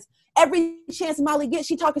because every chance Molly gets,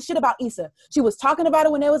 she talking shit about Issa. She was talking about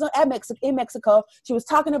it when they was in Mexico. She was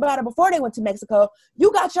talking about it before they went to Mexico. You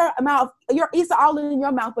got your Issa all in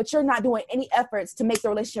your mouth, but you're not doing any efforts to make the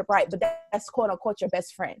relationship right. But that's quote unquote your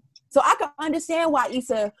best friend. So I can understand why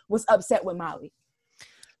Issa was upset with Molly.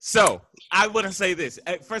 So I want to say this.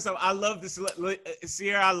 First of all, I love this,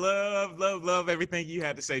 Siara. I love everything you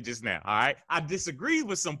had to say just now. All right, I disagree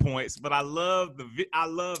with some points, but I love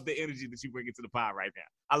the energy that you bring into the pod right now.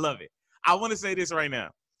 I love it. I want to say this right now.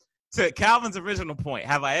 To Calvin's original point,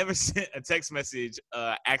 have I ever sent a text message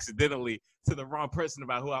accidentally to the wrong person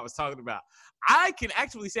about who I was talking about? I can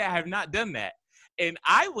actually say I have not done that. And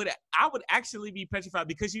I would actually be petrified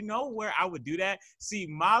because you know where I would do that? See,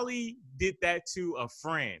 Molly did that to a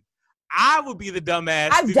friend. I would be the dumbass.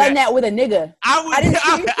 I've done that with a nigga. I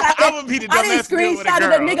would be the dumbass. I didn't screenshot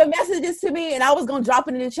the nigga messages to me and I was going to drop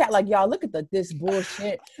it in the chat like, y'all, look at this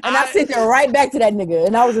bullshit. And I sent it right back to that nigga.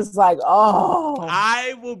 And I was just like, oh.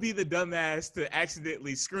 I will be the dumbass to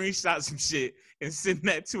accidentally screenshot some shit and send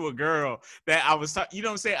that to a girl that I was talking. You know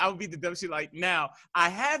what I'm saying? I would be the dumb shit. Like, now, I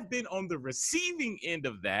have been on the receiving end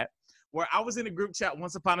of that where I was in a group chat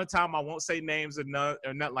once upon a time. I won't say names or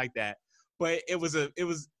nothing like that. But it was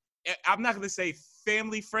I'm not going to say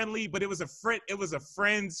family friendly, but it was a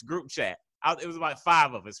friends group chat. It was about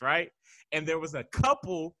 5 of us, right? And there was a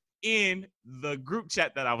couple in the group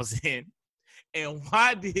chat that I was in. And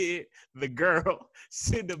why did the girl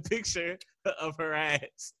send a picture of her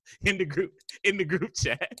ass in the group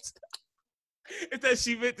chat? It's that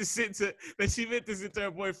she meant to send to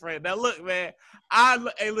her boyfriend. Now look, man, I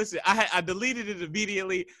deleted it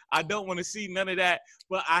immediately. I don't want to see none of that,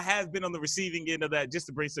 but I have been on the receiving end of that just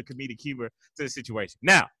to bring some comedic humor to the situation.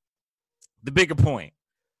 Now, the bigger point.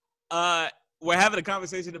 We're having a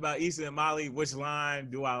conversation about Issa and Molly. Which line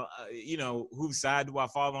do I, whose side do I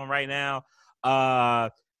fall on right now? I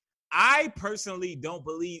personally don't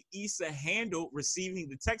believe Issa handled receiving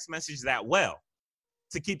the text message that well,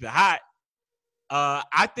 to keep it hot.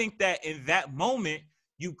 I think that in that moment,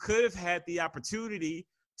 you could have had the opportunity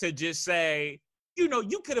to just say,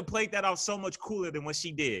 you could have played that off so much cooler than what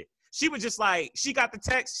she did. She was just like, she got the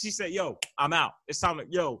text. She said, yo, I'm out. It's time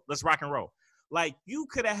to, let's rock and roll. Like, you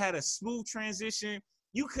could have had a smooth transition.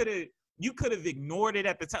 You could have ignored it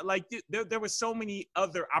at the time. Like, there were so many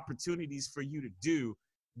other opportunities for you to do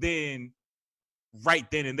than right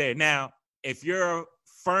then and there. Now, if you're a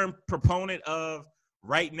firm proponent of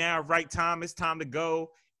right now, right time, it's time to go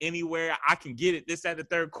anywhere, I can get it, this, that, the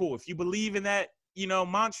third, cool. If you believe in that,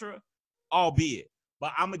 mantra, albeit.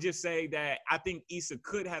 But I'm going to just say that I think Issa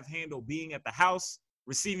could have handled being at the house,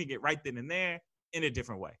 receiving it right then and there in a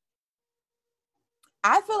different way.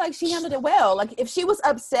 I feel like she handled it well. Like, if she was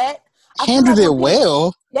upset, handled it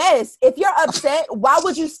well. Yes. If you're upset, why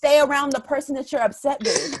would you stay around the person that you're upset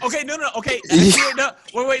with? Okay, no. Okay.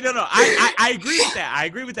 Wait, no. I agree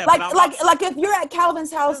with that. Like if you're at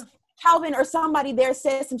Calvin's house, Calvin or somebody there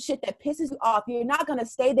says some shit that pisses you off, you're not going to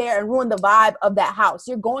stay there and ruin the vibe of that house.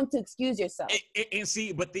 You're going to excuse yourself.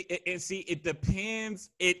 It depends.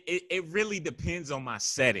 It really depends on my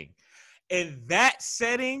setting. In the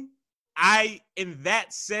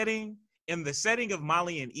setting of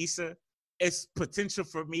Molly and Issa, it's potential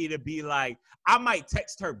for me to be like, I might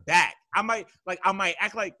text her back. I might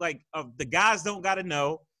act like the guys don't got to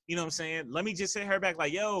know, you know what I'm saying? Let me just send her back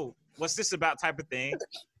like, yo, what's this about type of thing.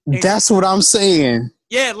 And that's what I'm saying.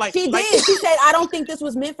 Yeah, she did. She said, I don't think this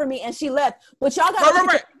was meant for me, and she left. But y'all got to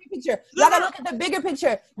look at the bigger picture. Y'all got to look at the bigger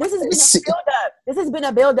picture. This has been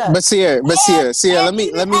a build up. But Siara,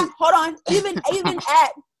 let me hold on. Even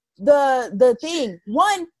at the thing,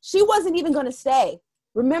 one, she wasn't even going to stay.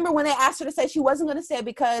 Remember when they asked her to say she wasn't going to stay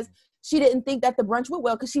because she didn't think that the brunch went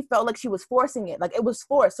well because she felt like she was forcing it. Like, it was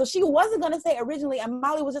forced. So she wasn't going to stay originally. And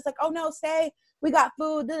Molly was just like, oh, no, stay. We got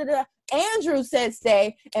food. Andrew said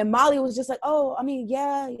stay. And Molly was just like, oh, I mean,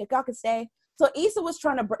 yeah, y'all can stay. So Issa was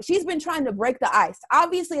she's been trying to break the ice.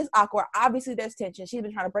 Obviously it's awkward. Obviously there's tension. She's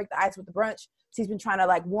been trying to break the ice with the brunch. She's been trying to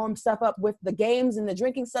like warm stuff up with the games and the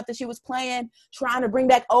drinking stuff that she was playing, trying to bring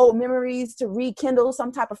back old memories to rekindle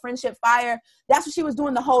some type of friendship fire. That's what she was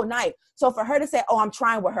doing the whole night. So for her to say, oh, I'm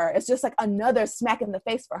trying with her, it's just like another smack in the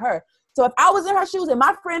face for her. So if I was in her shoes and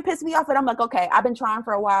my friend pissed me off, and I'm like, okay, I've been trying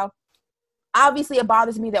for a while. Obviously it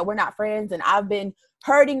bothers me that we're not friends, and I've been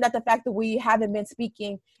hurting that the fact that we haven't been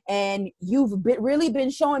speaking, and you've really been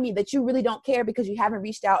showing me that you really don't care because you haven't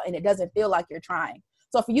reached out and it doesn't feel like you're trying.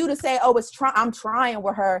 So for you to say, oh, I'm trying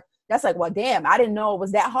with her, that's like, well, damn, I didn't know it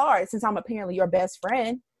was that hard since I'm apparently your best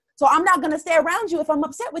friend. So I'm not going to stay around you if I'm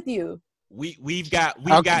upset with you. We've got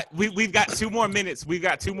 2 more minutes. We've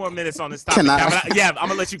got 2 more minutes on this topic. I'm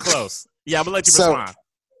gonna let you close. Yeah, I'm gonna let you respond.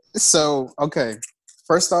 So okay.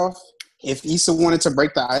 First off, if Issa wanted to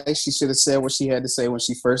break the ice, she should have said what she had to say when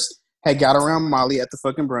she first had got around Molly at the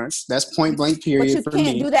fucking brunch. That's point blank period for me. But you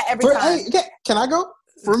can't do that every time. Hey, can I go?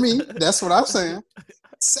 For me, that's what I'm saying.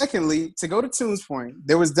 Secondly, to go to Toon's point,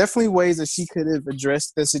 there was definitely ways that she could have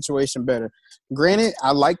addressed the situation better. Granted,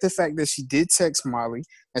 I like the fact that she did text Molly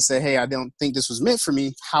and say, hey, I don't think this was meant for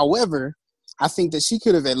me. However, I think that she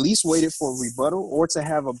could have at least waited for a rebuttal or to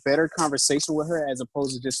have a better conversation with her as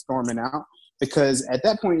opposed to just storming out. Because at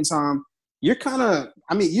that point in time, you're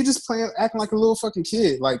you're just acting like a little fucking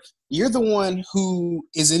kid. Like, you're the one who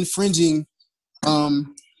is infringing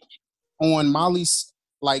on Molly's,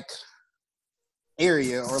 like,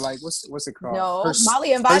 area, or like what's it called? No,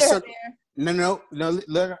 Molly invited her there. No,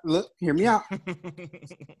 look, hear me out.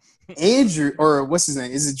 Andrew, or what's his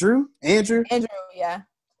name? Is it Drew? Andrew, yeah.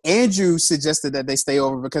 Andrew suggested that they stay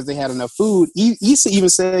over because they had enough food. Issa even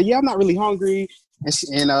said, yeah, I'm not really hungry.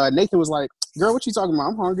 And Nathan was like, girl, what you talking about?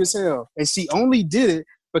 I'm hungry as hell. And she only did it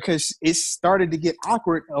because it started to get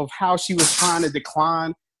awkward of how she was trying to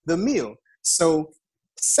decline the meal. So,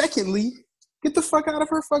 secondly, get the fuck out of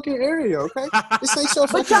her fucking area, okay? This ain't your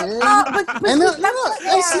fucking area.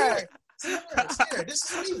 Siara,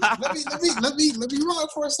 this is me. Let me run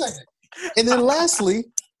for a second. And then lastly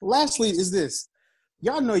is this.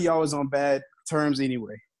 Y'all know y'all was on bad terms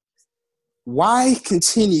anyway. Why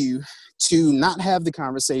continue to not have the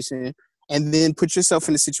conversation and then put yourself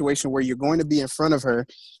in a situation where you're going to be in front of her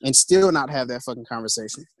and still not have that fucking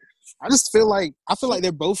conversation? I feel like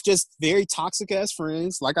they're both just very toxic ass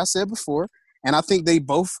friends, like I said before. And I think they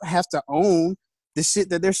both have to own the shit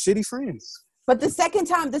that they're shitty friends. But the second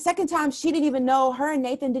time, she didn't even know, her and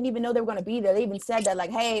Nathan didn't even know they were going to be there. They even said that,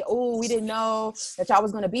 like, hey, we didn't know that y'all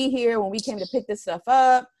was going to be here when we came to pick this stuff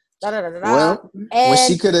up. Well,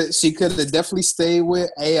 she could have definitely stayed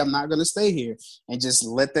with, hey, I'm not going to stay here, and just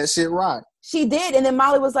let that shit ride. She did. And then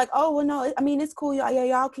Molly was like, oh, well, no, I mean, it's cool.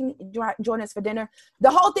 Y'all can join us for dinner.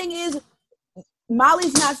 The whole thing is,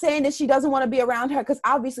 Molly's not saying that she doesn't want to be around her, because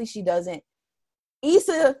obviously she doesn't.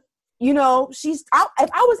 Issa, if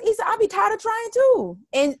I was Issa, I'd be tired of trying too.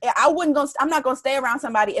 And I'm not going to stay around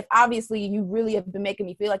somebody if obviously you really have been making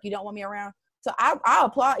me feel like you don't want me around. So I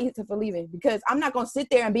applaud Issa for leaving, because I'm not going to sit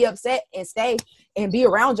there and be upset and stay and be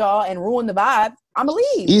around y'all and ruin the vibe. I'm going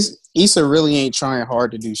to leave. Issa really ain't trying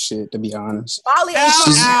hard to do shit, to be honest. Molly ain't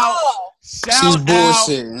She's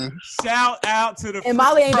bullshitting. Shout out to the and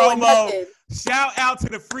Molly ain't doing nothing. Shout out to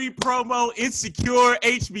the free promo. Insecure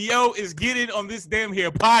HBO is getting on this damn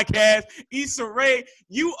here podcast. Issa Rae,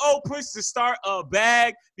 you owe Push to start a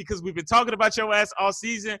bag, because we've been talking about your ass all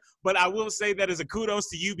season. But I will say that as a kudos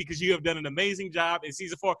to you, because you have done an amazing job in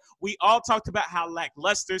season 4. We all talked about how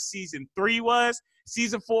lackluster season 3 was.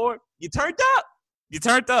 Season 4, you turned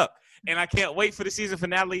up. And I can't wait for the season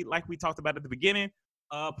finale, like we talked about at the beginning.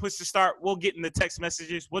 Push to start. We'll get in the text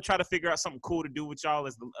messages. We'll try to figure out something cool to do with y'all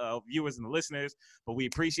as the viewers and the listeners. But we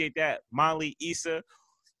appreciate that. Molly, Issa,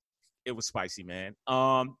 it was spicy, man.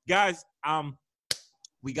 Guys,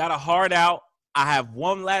 we got a hard out. I have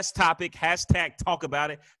one last topic. Hashtag talk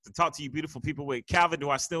about it, to talk to you beautiful people with. Calvin, do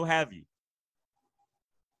I still have you?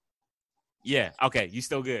 Yeah. Okay. You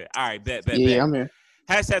still good? All right. Bet. I'm here.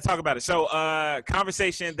 Hashtag talk about it. So,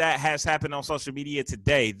 conversation that has happened on social media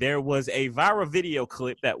today. There was a viral video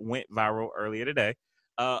clip that went viral earlier today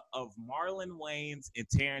of Marlon Wayans and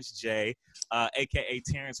Terrence J, a.k.a.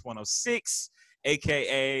 Terrence 106,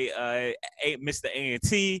 a.k.a. Mr.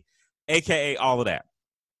 A&T, a.k.a. all of that.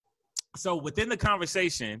 So, within the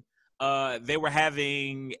conversation, they were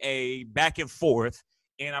having a back and forth,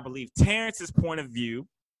 and I believe Terrence's point of view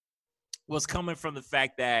was coming from the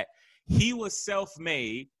fact that he was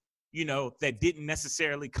self-made, that didn't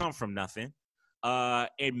necessarily come from nothing, and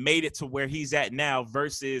made it to where he's at now,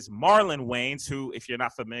 versus Marlon Wayans, who, if you're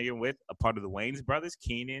not familiar with, a part of the Wayans brothers,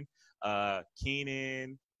 Keenan,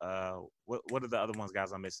 what are the other ones,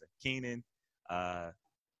 guys? I'm missing? Keenan,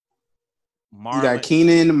 You got Marlon.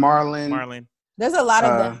 Keenan, Marlon. Marlon. There's a lot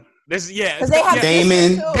of them. Because they have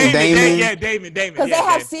Damon, sisters too. Damon. Because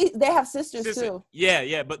they have sisters too.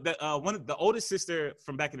 Yeah. But the one of the oldest sister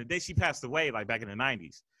from back in the day, she passed away like back in the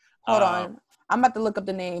 90s. Hold on, I'm about to look up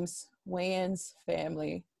the names. Wayans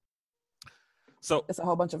family. So it's a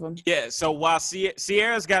whole bunch of them. Yeah. So while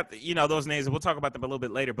Sierra's got those names, and we'll talk about them a little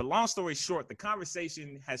bit later. But long story short, the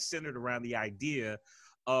conversation has centered around the idea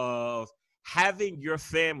of having your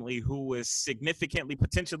family who is significantly,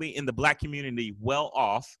 potentially in the Black community, well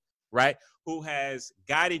off, right? Who has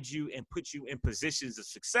guided you and put you in positions of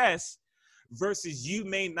success, versus you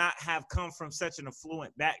may not have come from such an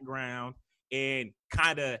affluent background and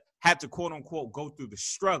kind of had to, quote unquote, go through the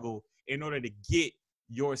struggle in order to get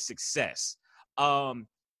your success. Do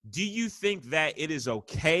you think that it is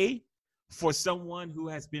okay for someone who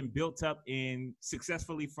has been built up in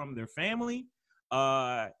successfully from their family,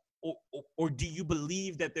 or do you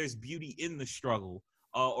believe that there's beauty in the struggle,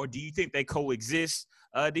 or do you think they coexist?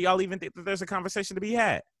 Do y'all even think that there's a conversation to be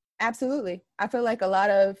had? Absolutely. I feel like a lot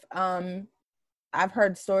of I've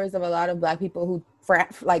heard stories of a lot of Black people who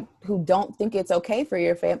don't think it's okay for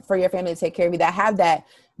your family to take care of you, that have that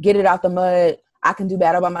get it out the mud, I can do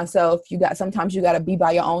battle by myself. Sometimes you got to be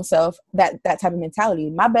by your own self. That type of mentality.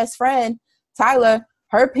 My best friend, Tyler,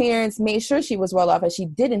 her parents made sure she was well off and she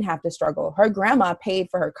didn't have to struggle. Her grandma paid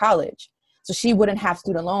for her college, so she wouldn't have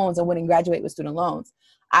student loans and wouldn't graduate with student loans.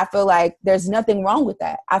 I feel like there's nothing wrong with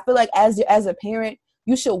that. I feel like as a parent,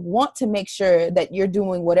 you should want to make sure that you're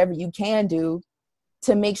doing whatever you can do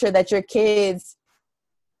to make sure that your kids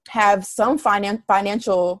have some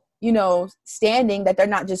financial standing, that they're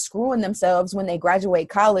not just screwing themselves when they graduate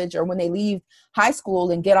college or when they leave high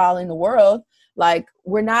school and get all in the world. Like,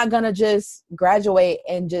 we're not going to just graduate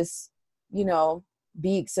and just,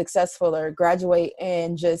 be successful, or graduate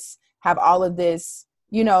and just have all of this.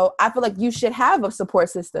 I feel like you should have a support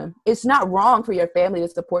system. It's not wrong for your family to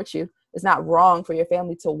support you. It's not wrong for your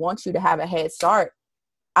family to want you to have a head start.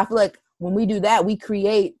 I feel like when we do that, we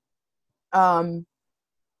create,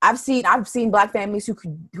 I've seen Black families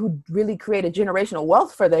who really create a generational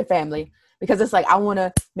wealth for their family, because it's like, I want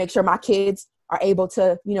to make sure my kids are able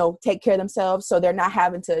to, take care of themselves, so they're not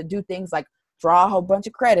having to do things like draw a whole bunch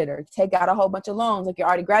of credit or take out a whole bunch of loans. Like, you're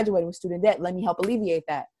already graduating with student debt. Let me help alleviate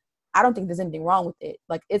that. I don't think there's anything wrong with it.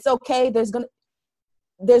 Like, it's okay. There's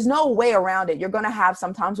no way around it. You're going to have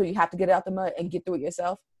some times where you have to get out the mud and get through it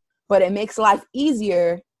yourself, but it makes life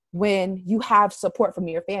easier when you have support from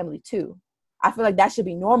your family too. I feel like that should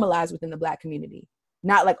be normalized within the Black community.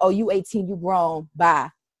 Not like, oh, you 18, you grown, bye.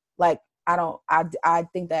 Like, I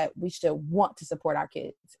think that we should want to support our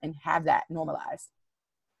kids and have that normalized.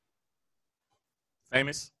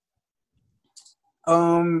 Phamous?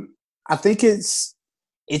 I think it's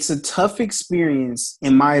a tough experience,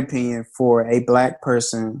 in my opinion, for a Black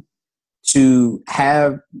person to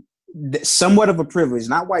have somewhat of a privilege,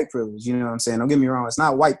 not white privilege, you know what I'm saying? Don't get me wrong, it's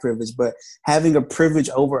not white privilege, but having a privilege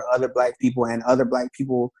over other Black people, and other Black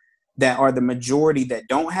people that are the majority that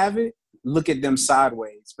don't have it, look at them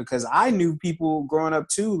sideways. Because I knew people growing up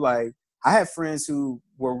too, like, I had friends who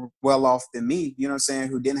were well off than me, you know what I'm saying,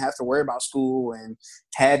 who didn't have to worry about school and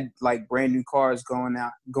had like brand new cars going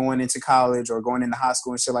into college or going into high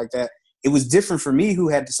school and shit like that. It was different for me, who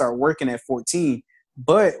had to start working at 14.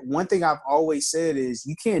 But one thing I've always said is,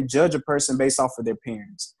 you can't judge a person based off of their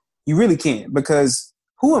parents. You really can't, because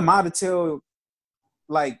who am I to tell,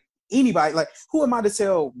 like, anybody, like, who am I to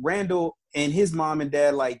tell Randall and his mom and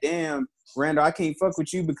dad, like, damn, Randall, I can't fuck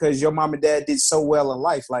with you because your mom and dad did so well in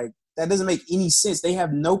life. Like, that doesn't make any sense. They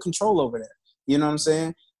have no control over that. You know what I'm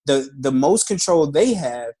saying? The most control they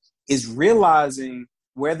have is realizing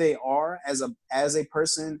where they are as a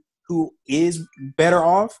person who is better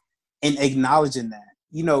off, and acknowledging that.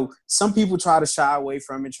 Some people try to shy away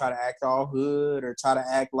from it, try to act all hood, or try to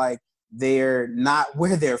act like they're not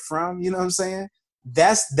where they're from. You know what I'm saying?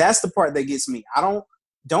 That's the part that gets me.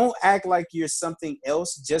 Don't act like you're something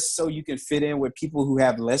else just so you can fit in with people who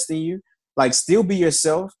have less than you. Like, still be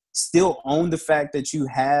yourself. Still own the fact that you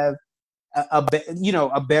have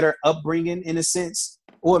a better upbringing, in a sense,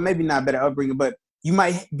 or maybe not better upbringing, but you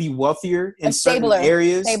might be wealthier in certain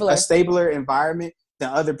areas, a stabler environment than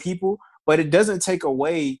other people. But it doesn't take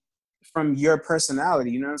away from your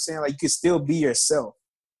personality. You know what I'm saying? Like, you can still be yourself,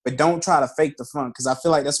 but don't try to fake the funk, because I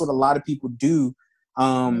feel like that's what a lot of people do.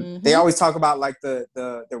 They always talk about like the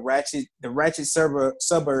ratchet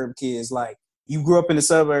suburb kids. Like, you grew up in the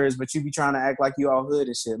suburbs, but you be trying to act like you all hood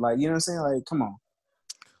and shit. Like, you know what I'm saying? Like, come on.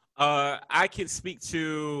 I can speak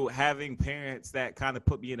to having parents that kind of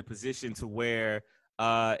put me in a position to where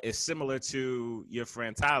is similar to your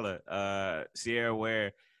friend Tyler, Sierra,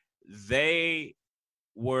 where they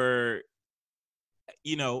were,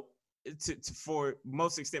 you know, for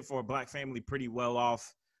most extent for a Black family, pretty well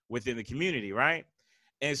off within the community, right?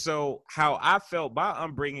 And so how I felt my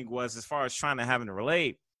upbringing was, as far as trying to having to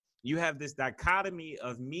relate, you have this dichotomy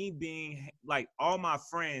of me being like, all my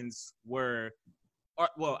friends were, or,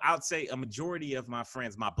 well, I'd say a majority of my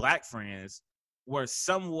friends, my Black friends, were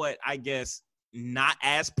somewhat, I guess, not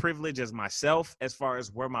as privileged as myself as far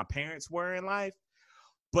as where my parents were in life.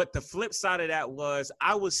 But the flip side of that was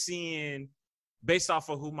I was seeing, based off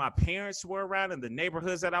of who my parents were around and the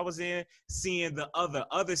neighborhoods that I was in, seeing the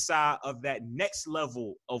other side of that next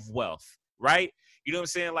level of wealth, right? You know what I'm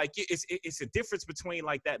saying? Like, it's a difference between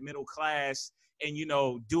like that middle class and, you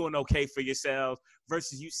know, doing okay for yourself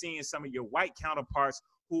versus you seeing some of your white counterparts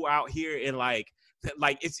who out here in like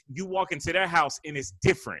it's, you walk into their house and it's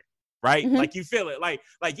different, right? Mm-hmm. Like you feel it. Like,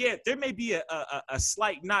 yeah, there may be a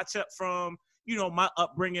slight notch up from, you know, my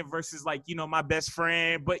upbringing versus like, you know, my best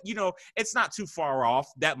friend, but you know, it's not too far off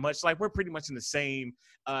that much. Like, we're pretty much in the same,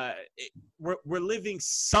 we're living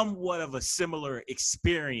somewhat of a similar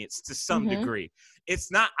experience to some degree.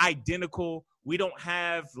 It's not identical. We don't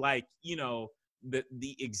have like, you know,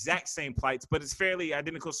 the exact same plights, but it's fairly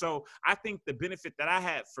identical. So I think the benefit that I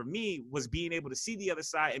had for me was being able to see the other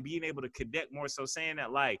side and being able to connect more. So saying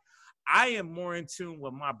that, like, I am more in tune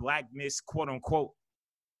with my Blackness, quote unquote,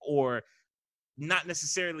 or not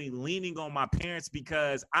necessarily leaning on my parents,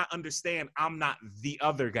 because I understand I'm not the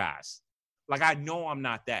other guys. Like, I know I'm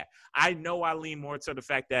not that. I know I lean more to the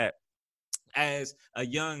fact that as a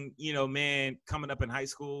young, you know, man coming up in high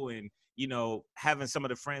school and, you know, having some of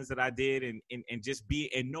the friends that I did and just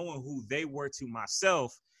be, and knowing who they were to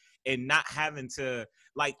myself and not having to,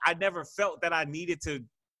 like, I never felt that I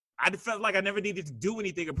felt like I never needed to do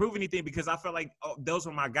anything or prove anything, because I felt like those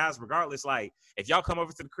were my guys regardless. Like, if y'all come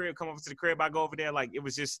over to the crib, I go over there. Like, it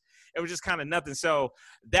was just kind of nothing. So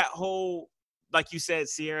that whole, like you said,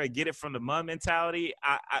 Sierra, get it from the mom mentality.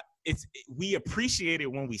 We appreciate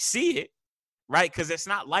it when we see it, right? Because it's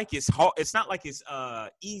not like it's hard. It's not like it's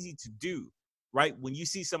easy to do, right? When you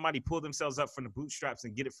see somebody pull themselves up from the bootstraps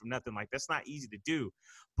and get it from nothing, like, that's not easy to do.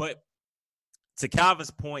 But to Calvin's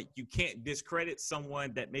point, you can't discredit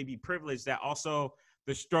someone that may be privileged, that also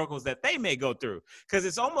the struggles that they may go through. Because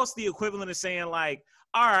it's almost the equivalent of saying, like,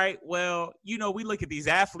 all right, well, you know, we look at these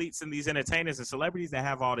athletes and these entertainers and celebrities that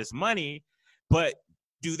have all this money, but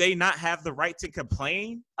do they not have the right to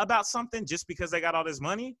complain about something just because they got all this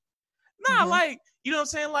money? Nah, like, you know what I'm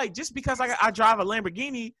saying? Like, just because I drive a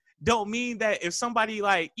Lamborghini don't mean that if somebody,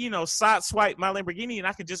 like, you know, sideswipe my Lamborghini and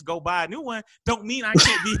I could just go buy a new one, don't mean I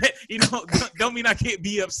can't be, you know, don't mean I can't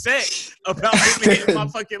be upset about hitting my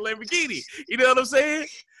fucking Lamborghini. You know what I'm saying?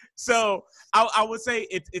 So I would say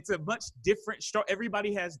it's a much different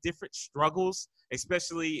everybody has different struggles,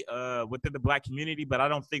 especially within the Black community, but I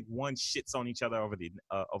don't think one shits on each other over the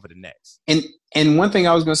next. And one thing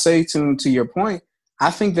I was going to say to your point, I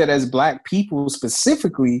think that as Black people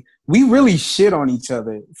specifically, we really shit on each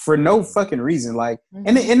other for no fucking reason. Like,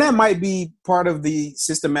 and that might be part of the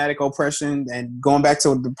systematic oppression. And going back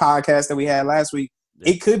to the podcast that we had last week,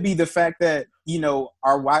 it could be the fact that, you know,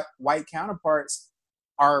 our white counterparts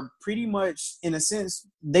are pretty much, in a sense,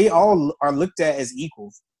 they all are looked at as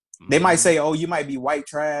equals. They might say, oh, you might be white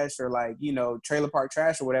trash or, like, you know, trailer park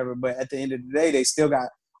trash or whatever. But at the end of the day, they still got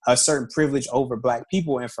a certain privilege over Black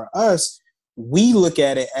people. And for us, we look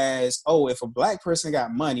at it as, oh, if a Black person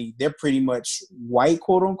got money, they're pretty much white,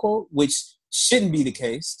 quote unquote, which shouldn't be the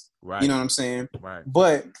case. Right. You know what I'm saying? Right.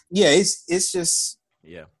 But yeah, it's just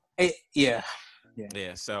yeah.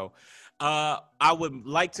 So I would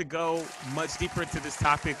like to go much deeper into this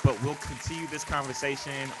topic, but we'll continue this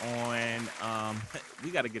conversation on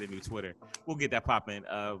we got to get a new Twitter. We'll get that popping.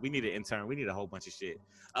 We need an intern. We need a whole bunch of shit.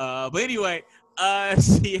 But anyway,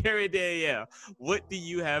 Siara Danyale, what do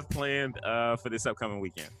you have planned for this upcoming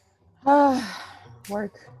weekend?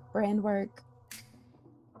 Brand work.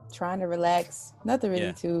 Trying to relax. Nothing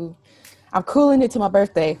really too. I'm cooling it to my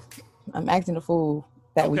birthday. I'm acting a fool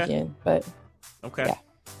that weekend, but yeah.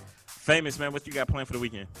 Phamous, man, what you got planned for the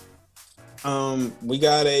weekend? We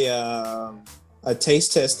got a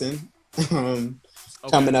taste testing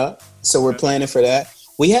coming up, so we're planning for that.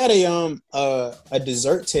 We had a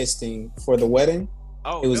dessert tasting for the wedding.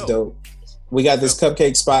 It was dope. We got this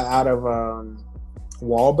cupcake spot out of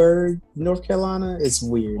Walburg, North Carolina. It's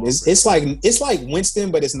weird. It's like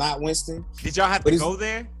Winston, but it's not Winston. Did y'all have to go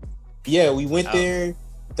there? Yeah, we went there.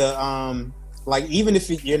 Like, even if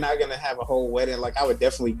you're not gonna have a whole wedding, like, I would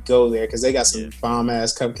definitely go there because they got some bomb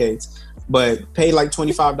ass cupcakes. but paid like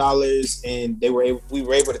 $25, and we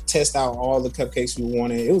were able to test out all the cupcakes we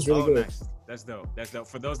wanted. It was really good. Nice. That's dope. That's dope.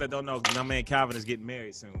 For those that don't know, my man Calvin is getting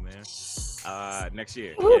married soon, man. Next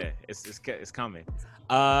year. Yeah, it's coming.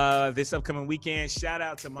 This upcoming weekend, shout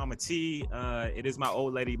out to Mama T. It is my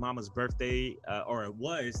old lady mama's birthday, or it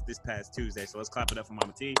was this past Tuesday. So let's clap it up for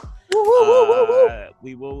Mama T.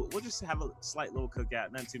 We'll just have a slight little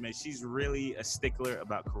cookout, nothing too much. She's really a stickler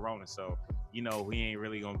about Corona, so we ain't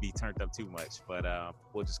really gonna be turned up too much, but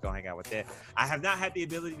we'll just go hang out with that. I have not had the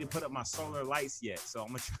ability to put up my solar lights yet, so I'm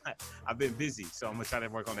gonna try. I've been busy, so I'm gonna try to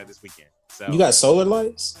work on that this weekend. So you got solar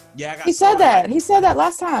lights? Yeah, I got. He said that. He said that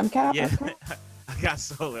last time. Yeah. I got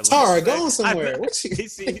solar lights. Tara, going somewhere.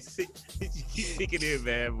 He's speaking in,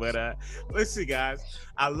 man. But listen, guys,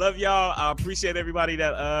 I love y'all. I appreciate everybody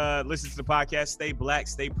that listens to the podcast. Stay black,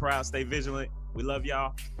 stay proud, stay vigilant. We love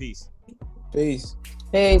y'all. Peace. Peace.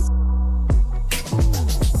 Peace.